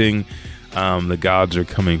we're getting. The gods are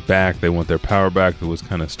coming back. They want their power back that was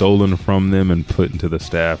kind of stolen from them and put into the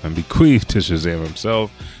staff and bequeathed to Shazam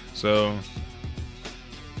himself. So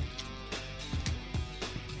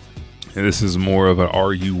this is more of an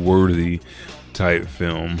Are You Worthy type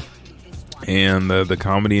film. And the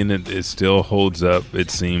comedy in it still holds up. It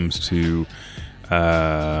seems to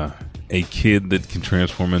a kid that can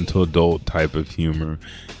transform into adult type of humor,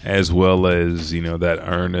 as well as, that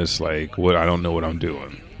earnest, like, what, I don't know what I'm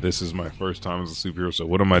doing. This is my first time as a superhero, so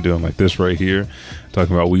what am I doing? Like this right here,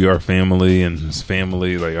 talking about we are family, and his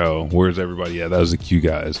family, like, oh, where's everybody? Yeah, that was the Q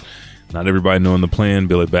guys. Not everybody knowing the plan.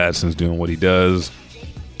 Billy Batson's doing what he does.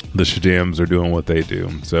 The Shazams are doing what they do.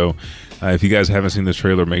 So if you guys haven't seen this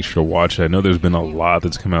trailer, make sure to watch it. I know there's been a lot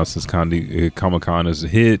that's come out since Comic-Con is a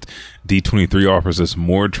hit. D23 offers us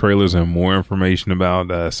more trailers and more information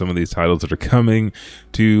about some of these titles that are coming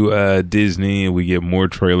to Disney. We get more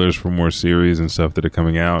trailers for more series and stuff that are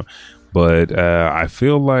coming out. But I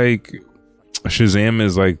feel like Shazam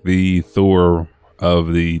is like the Thor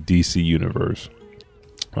of the DC universe.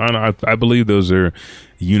 I believe those are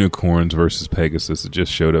unicorns versus Pegasus. It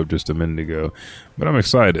just showed up just a minute ago. But I'm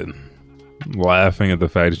excited. Laughing at the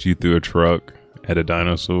fact that you threw a truck at a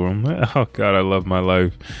dinosaur. Oh God, I love my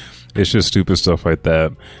life. It's just stupid stuff like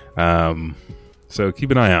that. So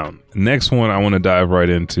keep an eye out. Next one I want to dive right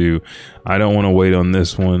into. I don't want to wait on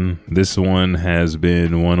this one. This one has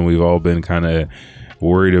been one we've all been kind of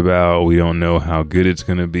worried about. We don't know how good it's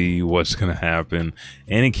going to be, what's going to happen,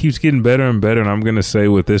 and it keeps getting better and better. And I'm going to say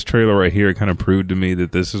with this trailer right here, it kind of proved to me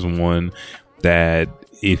that this is one that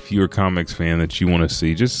if you're a comics fan that you want to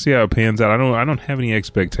see, just see how it pans out. I don't have any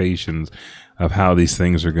expectations of how these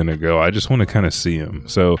things are going to go. I just want to kind of see them.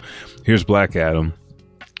 So here's Black Adam.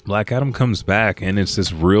 Black Adam comes back, and it's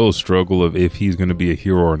this real struggle of if he's going to be a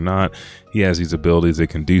hero or not. He has these abilities that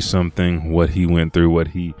can do something, what he went through, what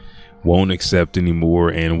he won't accept anymore,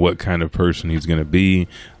 and what kind of person he's going to be.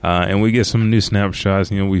 And we get some new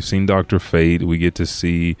snapshots. We've seen Dr. Fate. We get to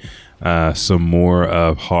see some more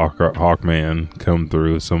of Hawkman come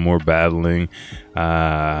through, some more battling,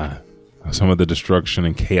 some of the destruction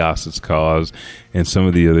and chaos it's caused, and some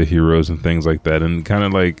of the other heroes and things like that. And kind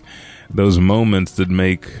of like those moments that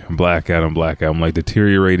make Black Adam, like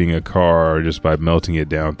deteriorating a car just by melting it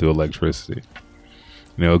down through electricity.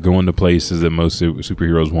 Going to places that most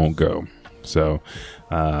superheroes won't go. So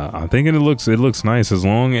I'm thinking it looks nice as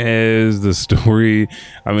long as the story.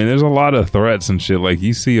 I mean, there's a lot of threats and shit. Like,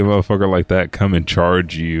 you see a motherfucker like that come and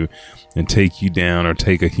charge you and take you down or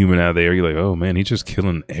take a human out of the air, you're like, oh man, he's just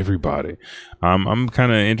killing everybody. I'm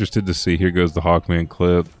kind of interested to see. Here goes the Hawkman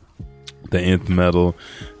clip, the nth metal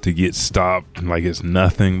to get stopped like it's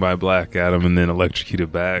nothing by Black Adam and then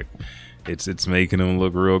electrocuted back. It's making him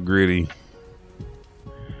look real gritty.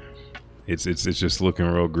 It's just looking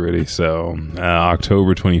real gritty. So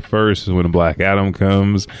October 21st is when Black Adam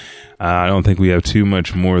comes. I don't think we have too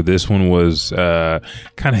much more. This one was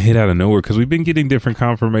kind of hit out of nowhere because we've been getting different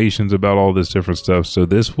confirmations about all this different stuff. So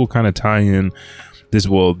this will kind of tie in. This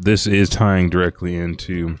is tying directly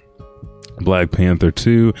into Black Panther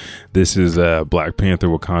 2. This is Black Panther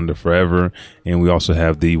Wakanda Forever. And we also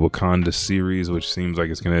have the Wakanda series, which seems like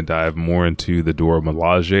it's going to dive more into the Dora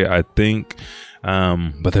Milaje, I think.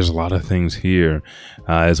 But there's a lot of things here.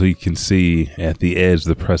 As we can see at the edge,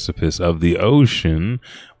 the precipice of the ocean,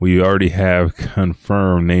 we already have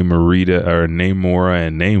confirmed Namor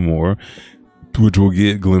and Namor, which we'll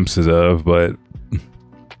get glimpses of, but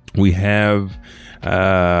we have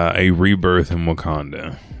a rebirth in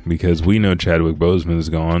Wakanda because we know Chadwick Boseman is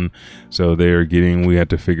gone. So we have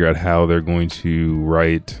to figure out how they're going to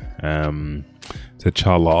write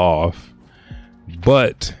T'Challa off.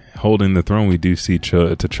 But holding the throne, we do see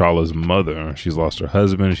T'Challa's mother. She's lost her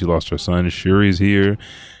husband. She lost her son. Shuri's here.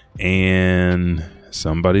 And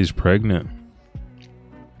somebody's pregnant.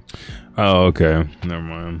 Oh, okay. Never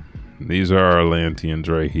mind. These are our Atlanteans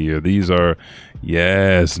right here. These are,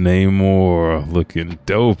 yes, Namor looking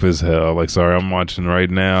dope as hell. Like, sorry, I'm watching right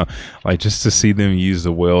now. Like, just to see them use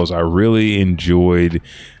the whales. I really enjoyed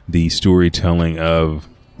the storytelling of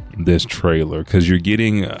this trailer because you're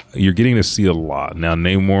getting to see a lot. Now,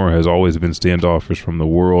 Namor has always been standoffish from the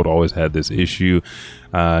world, always had this issue.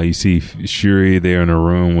 You see Shuri there in a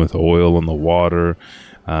room with oil in the water,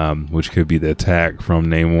 which could be the attack from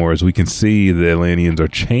Namor. As we can see, the Atlanteans are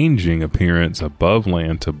changing appearance above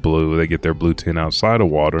land to blue. They get their blue tint outside of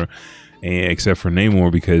water, and except for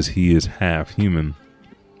Namor because he is half human.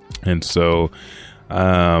 And so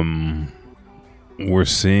we're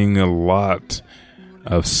seeing a lot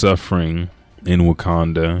of suffering in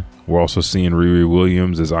Wakanda. We're also seeing Riri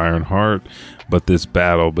Williams as Ironheart, but this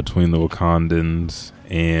battle between the Wakandans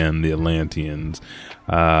and the Atlanteans,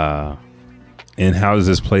 and how does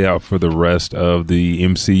this play out for the rest of the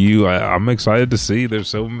MCU? I'm excited to see. There's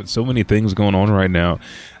so many things going on right now.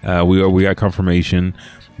 We got confirmation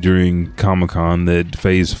during Comic-Con that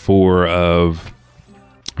Phase 4 of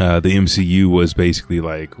the MCU was basically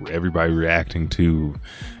like everybody reacting to,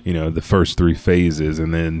 the first 3 phases,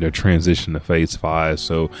 and then their transition to Phase 5.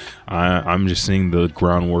 So I'm just seeing the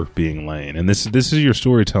groundwork being laid, and this is your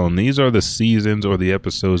storytelling. These are the seasons or the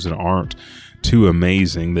episodes that aren't too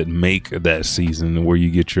amazing that make that season, where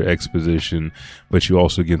you get your exposition, but you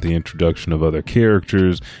also get the introduction of other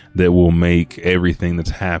characters that will make everything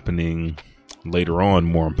that's happening later on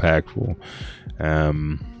more impactful.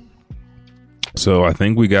 So I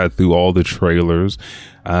think we got through all the trailers.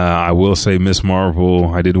 I will say Ms.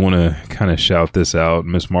 Marvel, I did want to kind of shout this out.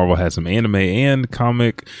 Ms. Marvel had some anime and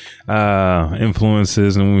comic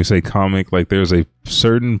influences. And when we say comic, like there's a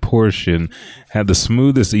certain portion had the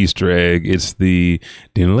smoothest Easter egg. It's the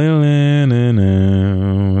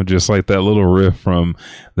just like that little riff from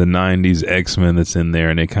the 90s X-Men that's in there.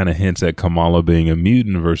 And it kind of hints at Kamala being a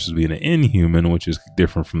mutant versus being an Inhuman, which is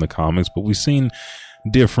different from the comics. But we've seen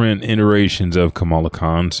different iterations of Kamala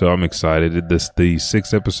Khan, so I'm excited. The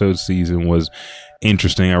 6-episode season was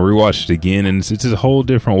interesting. I rewatched it again, and it's a whole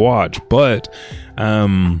different watch. But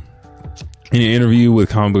in an interview with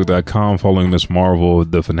comicbook.com following Ms. Marvel,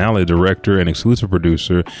 the finale director and exclusive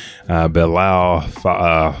producer Belal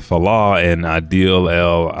Falah and Adil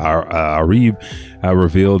El Arib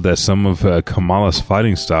revealed that some of Kamala's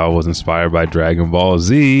fighting style was inspired by Dragon Ball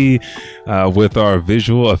Z. With our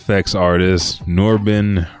visual effects artist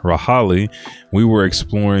Norbin Rahali, we were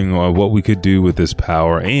exploring what we could do with this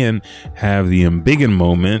power and have the embiggen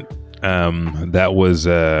moment. That was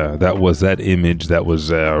that image that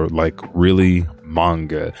was like really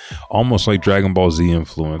manga, almost like Dragon Ball Z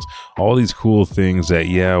influence. All these cool things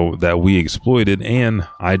that we exploited, and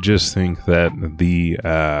I just think that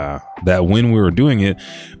that when we were doing it,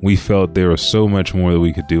 we felt there was so much more that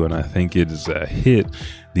we could do, and I think it has hit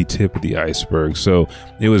the tip of the iceberg. So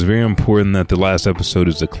it was very important that the last episode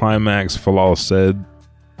is the climax. Falal said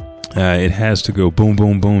It has to go boom,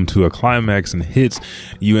 boom, boom to a climax and hits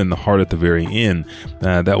you in the heart at the very end.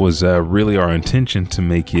 That was really our intention, to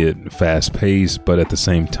make it fast paced, but at the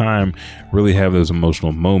same time, really have those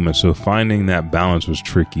emotional moments. So finding that balance was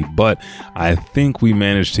tricky, but I think we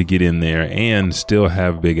managed to get in there and still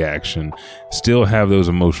have big action, still have those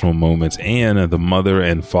emotional moments and the mother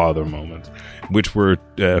and father moments, which were,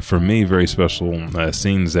 for me, very special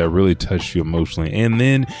scenes that really touched you emotionally. And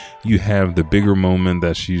then you have the bigger moment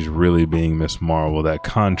that she's really being Miss Marvel, that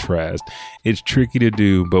contrast. It's tricky to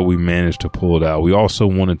do, but we managed to pull it out. We also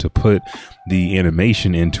wanted to put the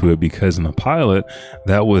animation into it, because in the pilot,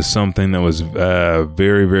 that was something that was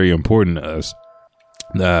very, very important to us.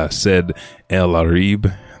 Said El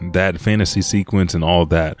Arib, that fantasy sequence and all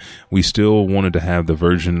that, we still wanted to have the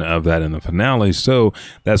version of that in the finale. So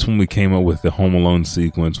that's when we came up with the Home Alone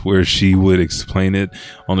sequence, where she would explain it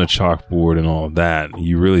on a chalkboard and all that.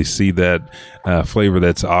 You really see that flavor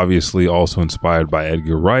that's obviously also inspired by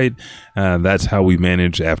Edgar Wright. That's how we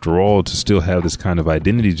managed, after all, to still have this kind of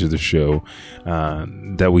identity to the show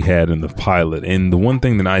that we had in the pilot. And the one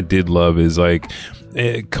thing that I did love is, like,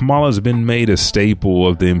 Kamala's been made a staple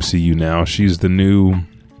of the MCU now. She's the new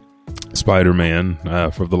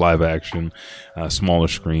Spider-Man for the live action smaller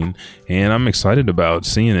screen, and I'm excited about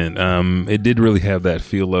seeing it. It did really have that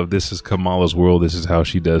feel of, this is Kamala's world, this is how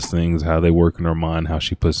she does things, how they work in her mind, how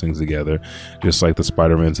she puts things together, just like the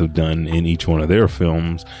Spider-Mans have done in each one of their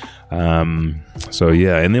films. So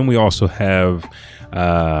yeah, and then we also have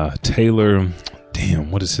Taylor,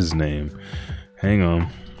 what is his name? Hang on.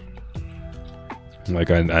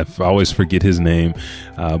 Like, I always forget his name,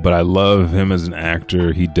 but I love him as an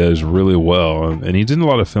actor. He does really well, and he's in a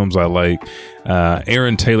lot of films I like.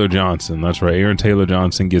 Aaron Taylor Johnson, that's right. Aaron Taylor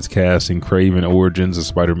Johnson gets cast in Craven Origins, a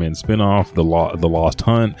Spider-Man spinoff, The Lost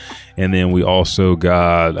Hunt, and then we also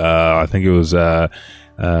got, I think it was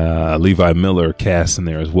Levi Miller cast in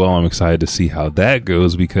there as well. I'm excited to see how that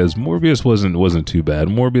goes, because Morbius wasn't too bad.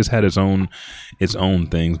 Morbius had its own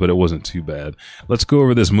things, but it wasn't too bad. Let's go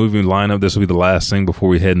over this movie lineup. This will be the last thing before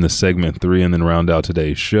we head into segment 3 and then round out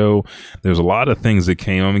today's show. There's a lot of things that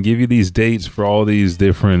came. I'm gonna give you these dates for all these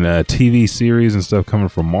different TV series and stuff coming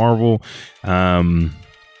from Marvel, and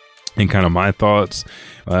kind of my thoughts.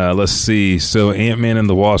 Let's see. So Ant-Man and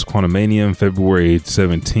the Wasp: Quantumanium, February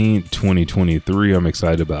 17th, 2023. I'm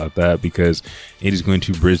excited about that, because it is going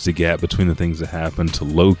to bridge the gap between the things that happened to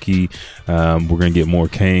Loki. We're going to get more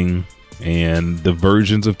Kang, and the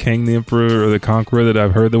versions of Kang the Emperor or the Conqueror that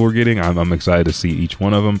I've heard that we're getting. I'm excited to see each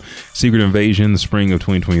one of them. Secret Invasion, spring of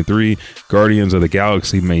 2023. Guardians of the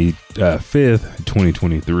Galaxy, May 5th,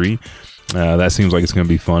 2023. That seems like it's going to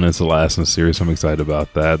be fun. It's the last in the series, so I'm excited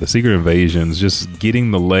about that. The Secret Invasions, just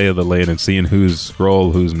getting the lay of the land and seeing who's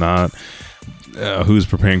Skrull, who's not, who's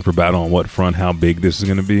preparing for battle on what front, how big this is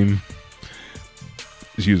going to be.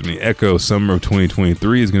 Excuse me. Echo, summer of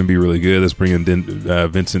 2023 is going to be really good. Let's bring in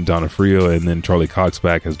Vincent D'Onofrio and then Charlie Cox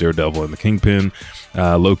back as Daredevil and the Kingpin.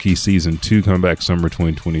 Loki season 2 coming back summer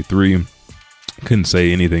 2023. Couldn't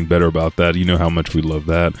say anything better about that. You know how much we love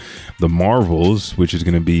that. The Marvels, which is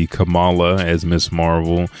going to be Kamala as Miss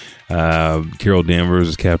Marvel, Carol Danvers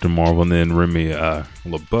as Captain Marvel, and then Remy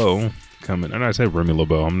LeBeau coming. And I said Remy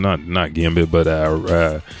LeBeau. I'm not Gambit, but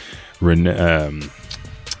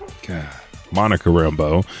Monica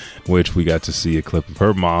Rambeau, which we got to see a clip of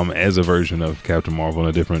her mom as a version of Captain Marvel in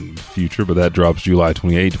a different future, but that drops July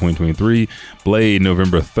 28, 2023. Blade,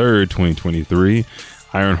 November 3rd, 2023.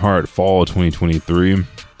 Ironheart, fall 2023.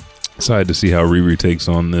 Excited to see how Riri takes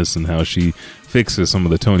on this and how she fixes some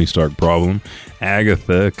of the Tony Stark problem.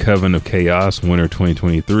 Agatha, Coven of Chaos, winter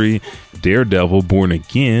 2023. Daredevil, Born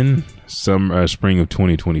Again, spring of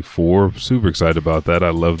 2024. Super excited about that. I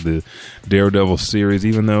love the Daredevil series,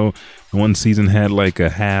 even though one season had like a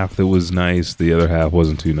half that was nice, the other half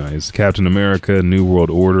wasn't too nice. Captain America, New World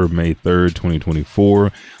Order, May 3rd,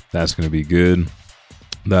 2024. That's going to be good.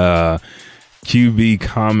 The QB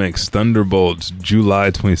Comics Thunderbolts,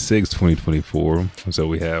 July 26, 2024. So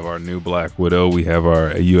we have our new Black Widow, we have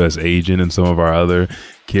our U.S. Agent, and some of our other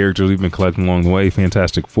characters we've been collecting along the way.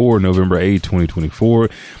 Fantastic Four, November 8, 2024.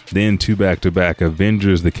 Then 2 back-to-back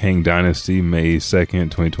Avengers, The Kang Dynasty, May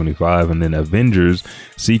 2nd, 2025. And then Avengers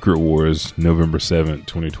Secret Wars, November 7th,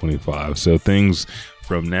 2025. So things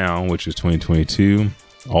from now, which is 2022,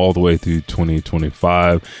 all the way through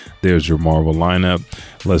 2025. There's your Marvel lineup.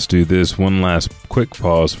 Let's do this one last quick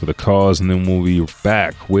pause for the cause, and then we'll be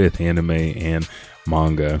back with anime and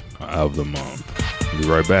manga of the month. We'll be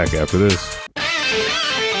right back after this.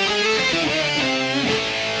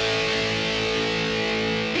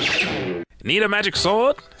 Need a magic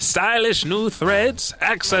sword? Stylish new threads?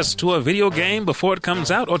 Access to a video game before it comes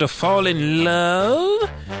out? Or to fall in love?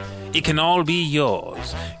 It can all be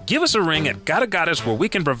yours. Give us a ring at Got a Goddess where we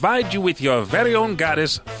can provide you with your very own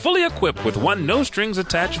goddess, fully equipped with one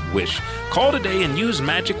no-strings-attached wish. Call today and use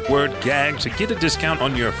magic word GAG to get a discount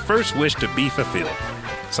on your first wish to be fulfilled.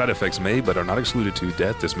 Side effects may but are not excluded to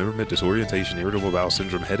death, dismemberment, disorientation, irritable bowel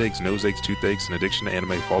syndrome, headaches, nose aches, toothaches, and addiction to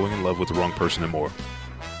anime, falling in love with the wrong person, and more.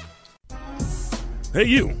 Hey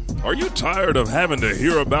you, are you tired of having to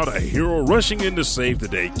hear about a hero rushing in to save the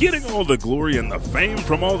day, getting all the glory and the fame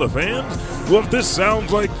from all the fans? Well, if this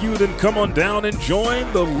sounds like you, then come on down and join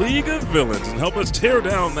the League of Villains and help us tear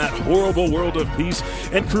down that horrible world of peace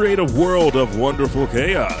and create a world of wonderful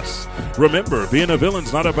chaos. Remember, being a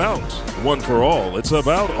villain's not about one for all, it's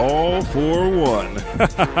about all for one.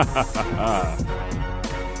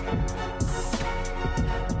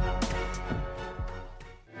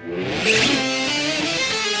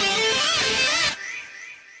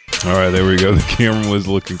 All right, there we go. The camera was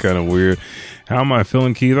looking kind of weird. How am I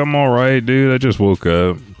feeling, Keith? I'm all right, dude. I just woke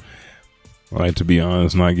up. Like, to be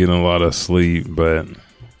honest, not getting a lot of sleep, but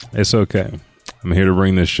it's okay. I'm here to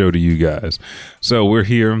bring this show to you guys. So we're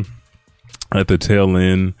here at the tail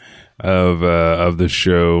end of the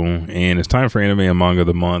show, and it's time for anime and manga of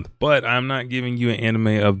the month. But I'm not giving you an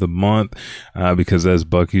anime of the month because that's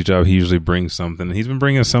Bucky's job. He usually brings something. He's been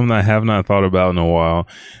bringing something I have not thought about in a while,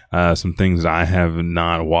 some things that I have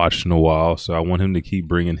not watched in a while. So I want him to keep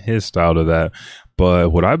bringing his style to that.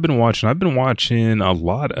 But what I've been watching a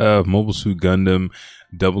lot of Mobile Suit Gundam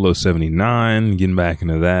 0079, getting back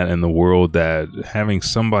into that, and the world that having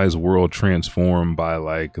somebody's world transformed by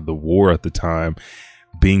like the war at the time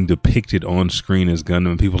being depicted on screen as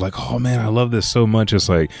Gundam. People are like, oh man, I love this so much. It's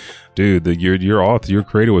like, dude, your author, your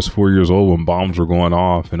creator was 4 years old when bombs were going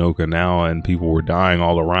off in Okinawa and people were dying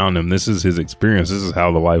all around him. This is his experience. This is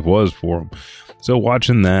how the life was for him. So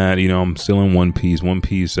watching that, you know, I'm still in One Piece.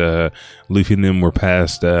 Luffy and them were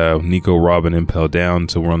past Nico, Robin, Impel Down,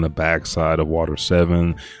 so we're on the backside of Water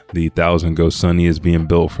 7. The Thousand Ghost Sunny is being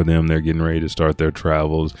built for them. They're getting ready to start their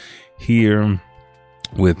travels here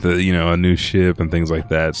with a new ship and things like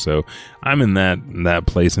that. So I'm in that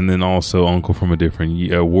place, and then also Uncle from a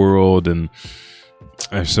Different World, and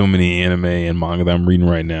there's so many anime and manga that I'm reading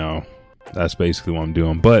right now. That's basically what I'm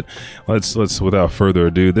doing. But let's without further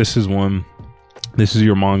ado, this is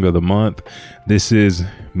your manga of the month. This is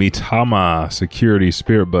Mitama Security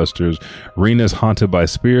Spirit Busters. Rena's haunted by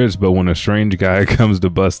spirits, but when a strange guy comes to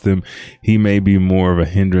bust them, he may be more of a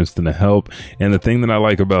hindrance than a help. And the thing that I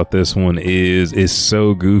like about this one is it's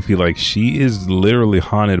so goofy. Like, she is literally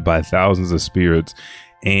haunted by thousands of spirits,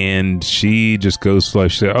 and she just goes through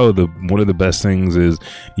life. She said, one of the best things is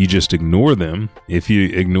you just ignore them. If you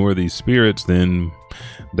ignore these spirits, then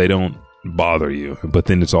they don't bother you. But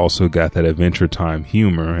then it's also got that Adventure Time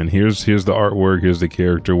humor, and here's the artwork, here's the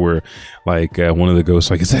character where like one of the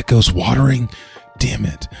ghosts like, is that ghost watering? Damn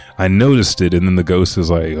it, I noticed it. And then the ghost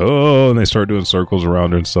is like, oh, and they start doing circles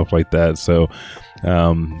around her and stuff like that. So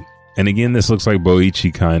and again, this looks like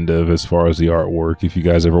Boichi kind of as far as the artwork. If you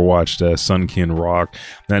guys ever watched Sunken Rock,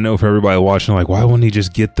 and I know for everybody watching, like, why wouldn't he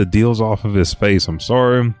just get the deals off of his face? I'm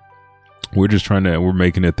sorry, we're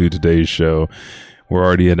making it through today's show. We're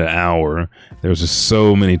already at an hour. There's just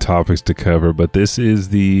so many topics to cover, but this is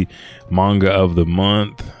the manga of the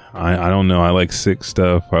month. I don't know. I like sick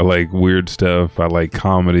stuff. I like weird stuff. I like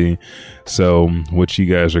comedy. So what you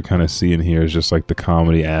guys are kind of seeing here is just like the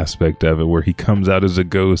comedy aspect of it, where he comes out as a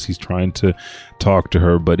ghost. He's trying to talk to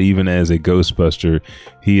her, but even as a Ghostbuster,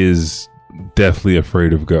 he is deathly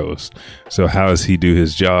afraid of ghosts. So how does he do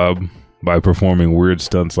his job? By performing weird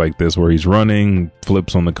stunts like this, where he's running,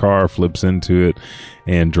 flips on the car, flips into it,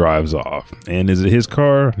 and drives off. And is it his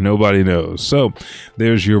car? Nobody knows. So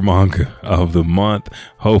there's your manga of the month.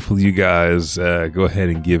 Hopefully you guys go ahead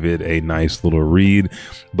and give it a nice little read.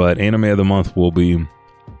 But anime of the month will be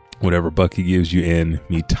whatever Bucky gives you, and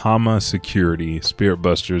Mitama Security Spirit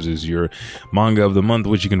Busters is your manga of the month,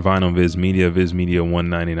 which you can find on Viz Media. Viz Media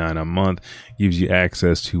 $1.99 a month gives you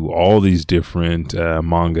access to all these different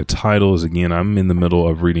manga titles. Again, I'm in the middle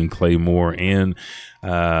of reading Claymore and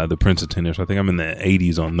the Prince of Tennis. I think I'm in the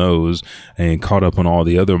 80s on those, and caught up on all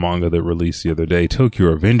the other manga that released the other day.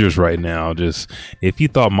 Tokyo Revengers right now. Just, if you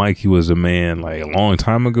thought Mikey was a man like a long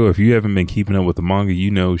time ago, if you haven't been keeping up with the manga,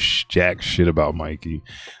 you know jack shit about Mikey.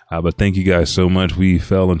 But thank you guys so much. We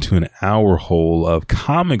fell into an hour hole of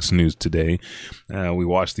comics news today. We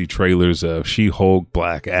watched the trailers of She-Hulk,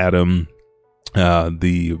 Black Adam,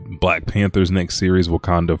 the Black Panther's next series,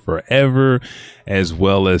 Wakanda Forever, as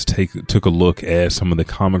well as took a look at some of the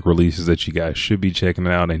comic releases that you guys should be checking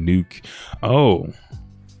out.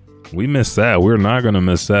 We missed that. We're not going to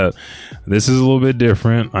miss that. This is a little bit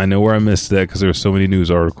different. I know where I missed that because there were so many news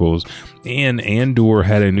articles. And Andor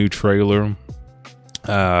had a new trailer.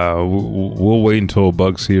 We'll wait until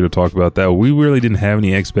Buck's here to talk about that. We really didn't have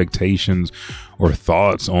any expectations or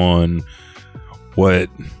thoughts on what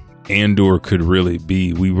Andor could really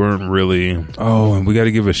be. We weren't really. And we got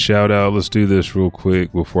to give a shout out. Let's do this real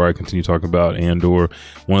quick before I continue talking about Andor.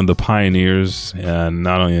 One of the pioneers,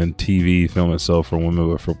 not only in TV film itself for women,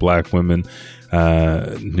 but for Black women,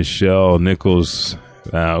 Nichelle Nichols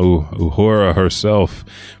Uhura herself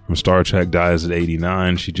from Star Trek dies at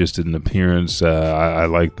 89. She just did an appearance. I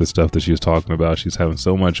like the stuff that she was talking about. She's having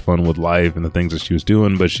so much fun with life and the things that she was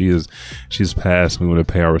doing, but she's passed. We want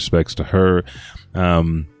to pay our respects to her.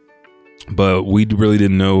 But we really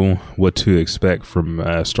didn't know what to expect from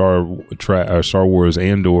Star Wars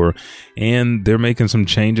Andor, and they're making some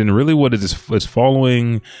change. And really, what it is, it's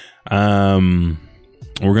following. We're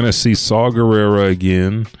gonna see Saw Gerrera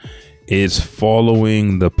again. It's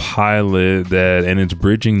following the pilot and it's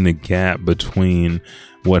bridging the gap between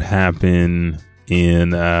what happened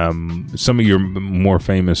in some of your more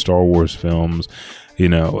famous Star Wars films.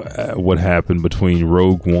 What happened between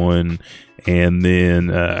Rogue One and then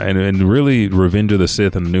and really Revenge of the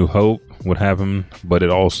Sith and New Hope, what happened, but it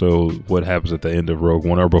also what happens at the end of Rogue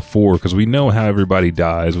One or before, because we know how everybody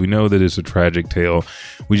dies. We know that it's a tragic tale.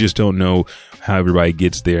 We just don't know how everybody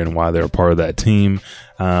gets there and why they're a part of that team.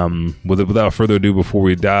 Without further ado, before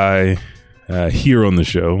we die here on the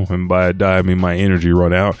show, and by die I mean my energy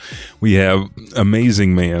run out, we have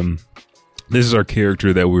Amazing Man. This is our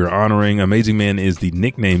character that we're honoring. Amazing Man is the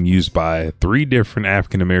nickname used by 3 different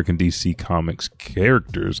African-American DC Comics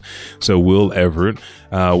characters. So Will Everett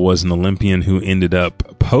was an Olympian who ended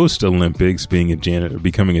up post-Olympics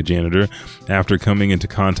becoming a janitor. After coming into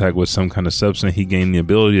contact with some kind of substance, he gained the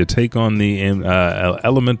ability to take on the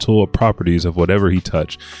elemental properties of whatever he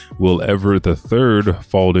touched. Will Everett III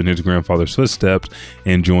followed in his grandfather's footsteps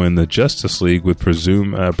and joined the Justice League with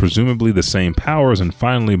presumably the same powers. And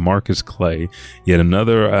finally, Marcus Clay, yet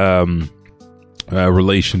another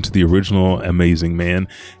relation to the original Amazing Man,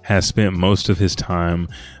 has spent most of his time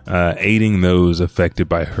aiding those affected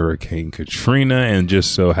by Hurricane Katrina, and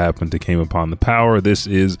just so happened to came upon the power. This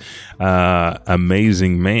is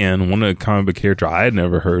Amazing Man, one of the comic book character I had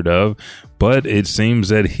never heard of, but it seems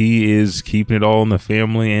that he is keeping it all in the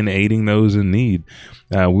family and aiding those in need.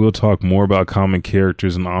 We'll talk more about comic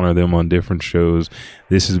characters and honor them on different shows.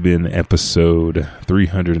 This has been episode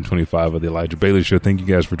 325 of the Elijah Bailey Show. Thank you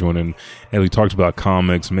guys for joining. As we talked about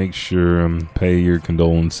comics, make sure pay your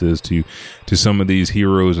condolences to some of these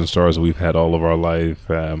heroes and stars that we've had all of our life.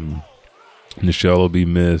 Nichelle will be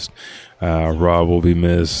missed. Rob will be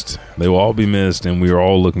missed. They will all be missed, and we are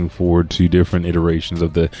all looking forward to different iterations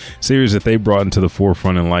of the series that they brought into the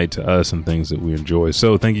forefront and light to us and things that we enjoy.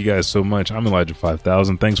 So thank you guys so much. I'm Elijah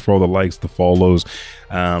 5000. Thanks for all the likes, the follows.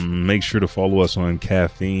 Make sure to follow us on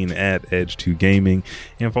Caffeine at Edge2 Gaming,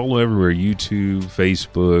 and follow everywhere: YouTube,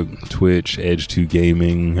 Facebook, Twitch, Edge2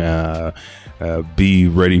 Gaming. Be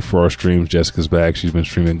ready for our streams. Jessica's back. She's been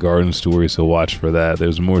streaming Garden Stories, so watch for that.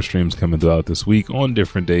 There's more streams coming throughout this week on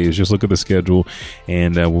different days. Just look at the schedule,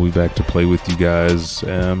 and we'll be back to play with you guys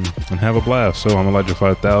and have a blast. So I'm Elijah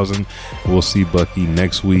 5000. We'll see Bucky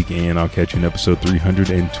next week, and I'll catch you in episode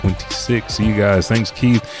 326. See you guys. Thanks,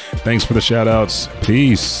 Keith. Thanks for the shout outs.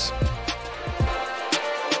 Peace.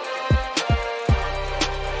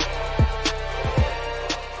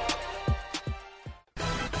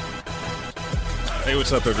 Hey,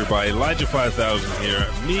 what's up, everybody? Elijah 5000 here.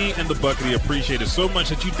 Me and the Buckety appreciate it so much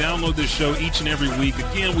that you download this show each and every week.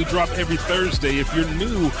 Again, we drop every Thursday. If you're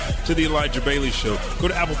new to the Elijah Bailey Show, go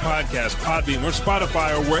to Apple Podcasts, Podbean, or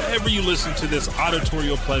Spotify, or wherever you listen to this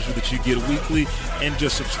auditorial pleasure that you get weekly, and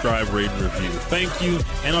just subscribe, rate, and review. Thank you,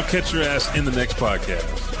 and I'll catch your ass in the next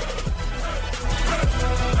podcast.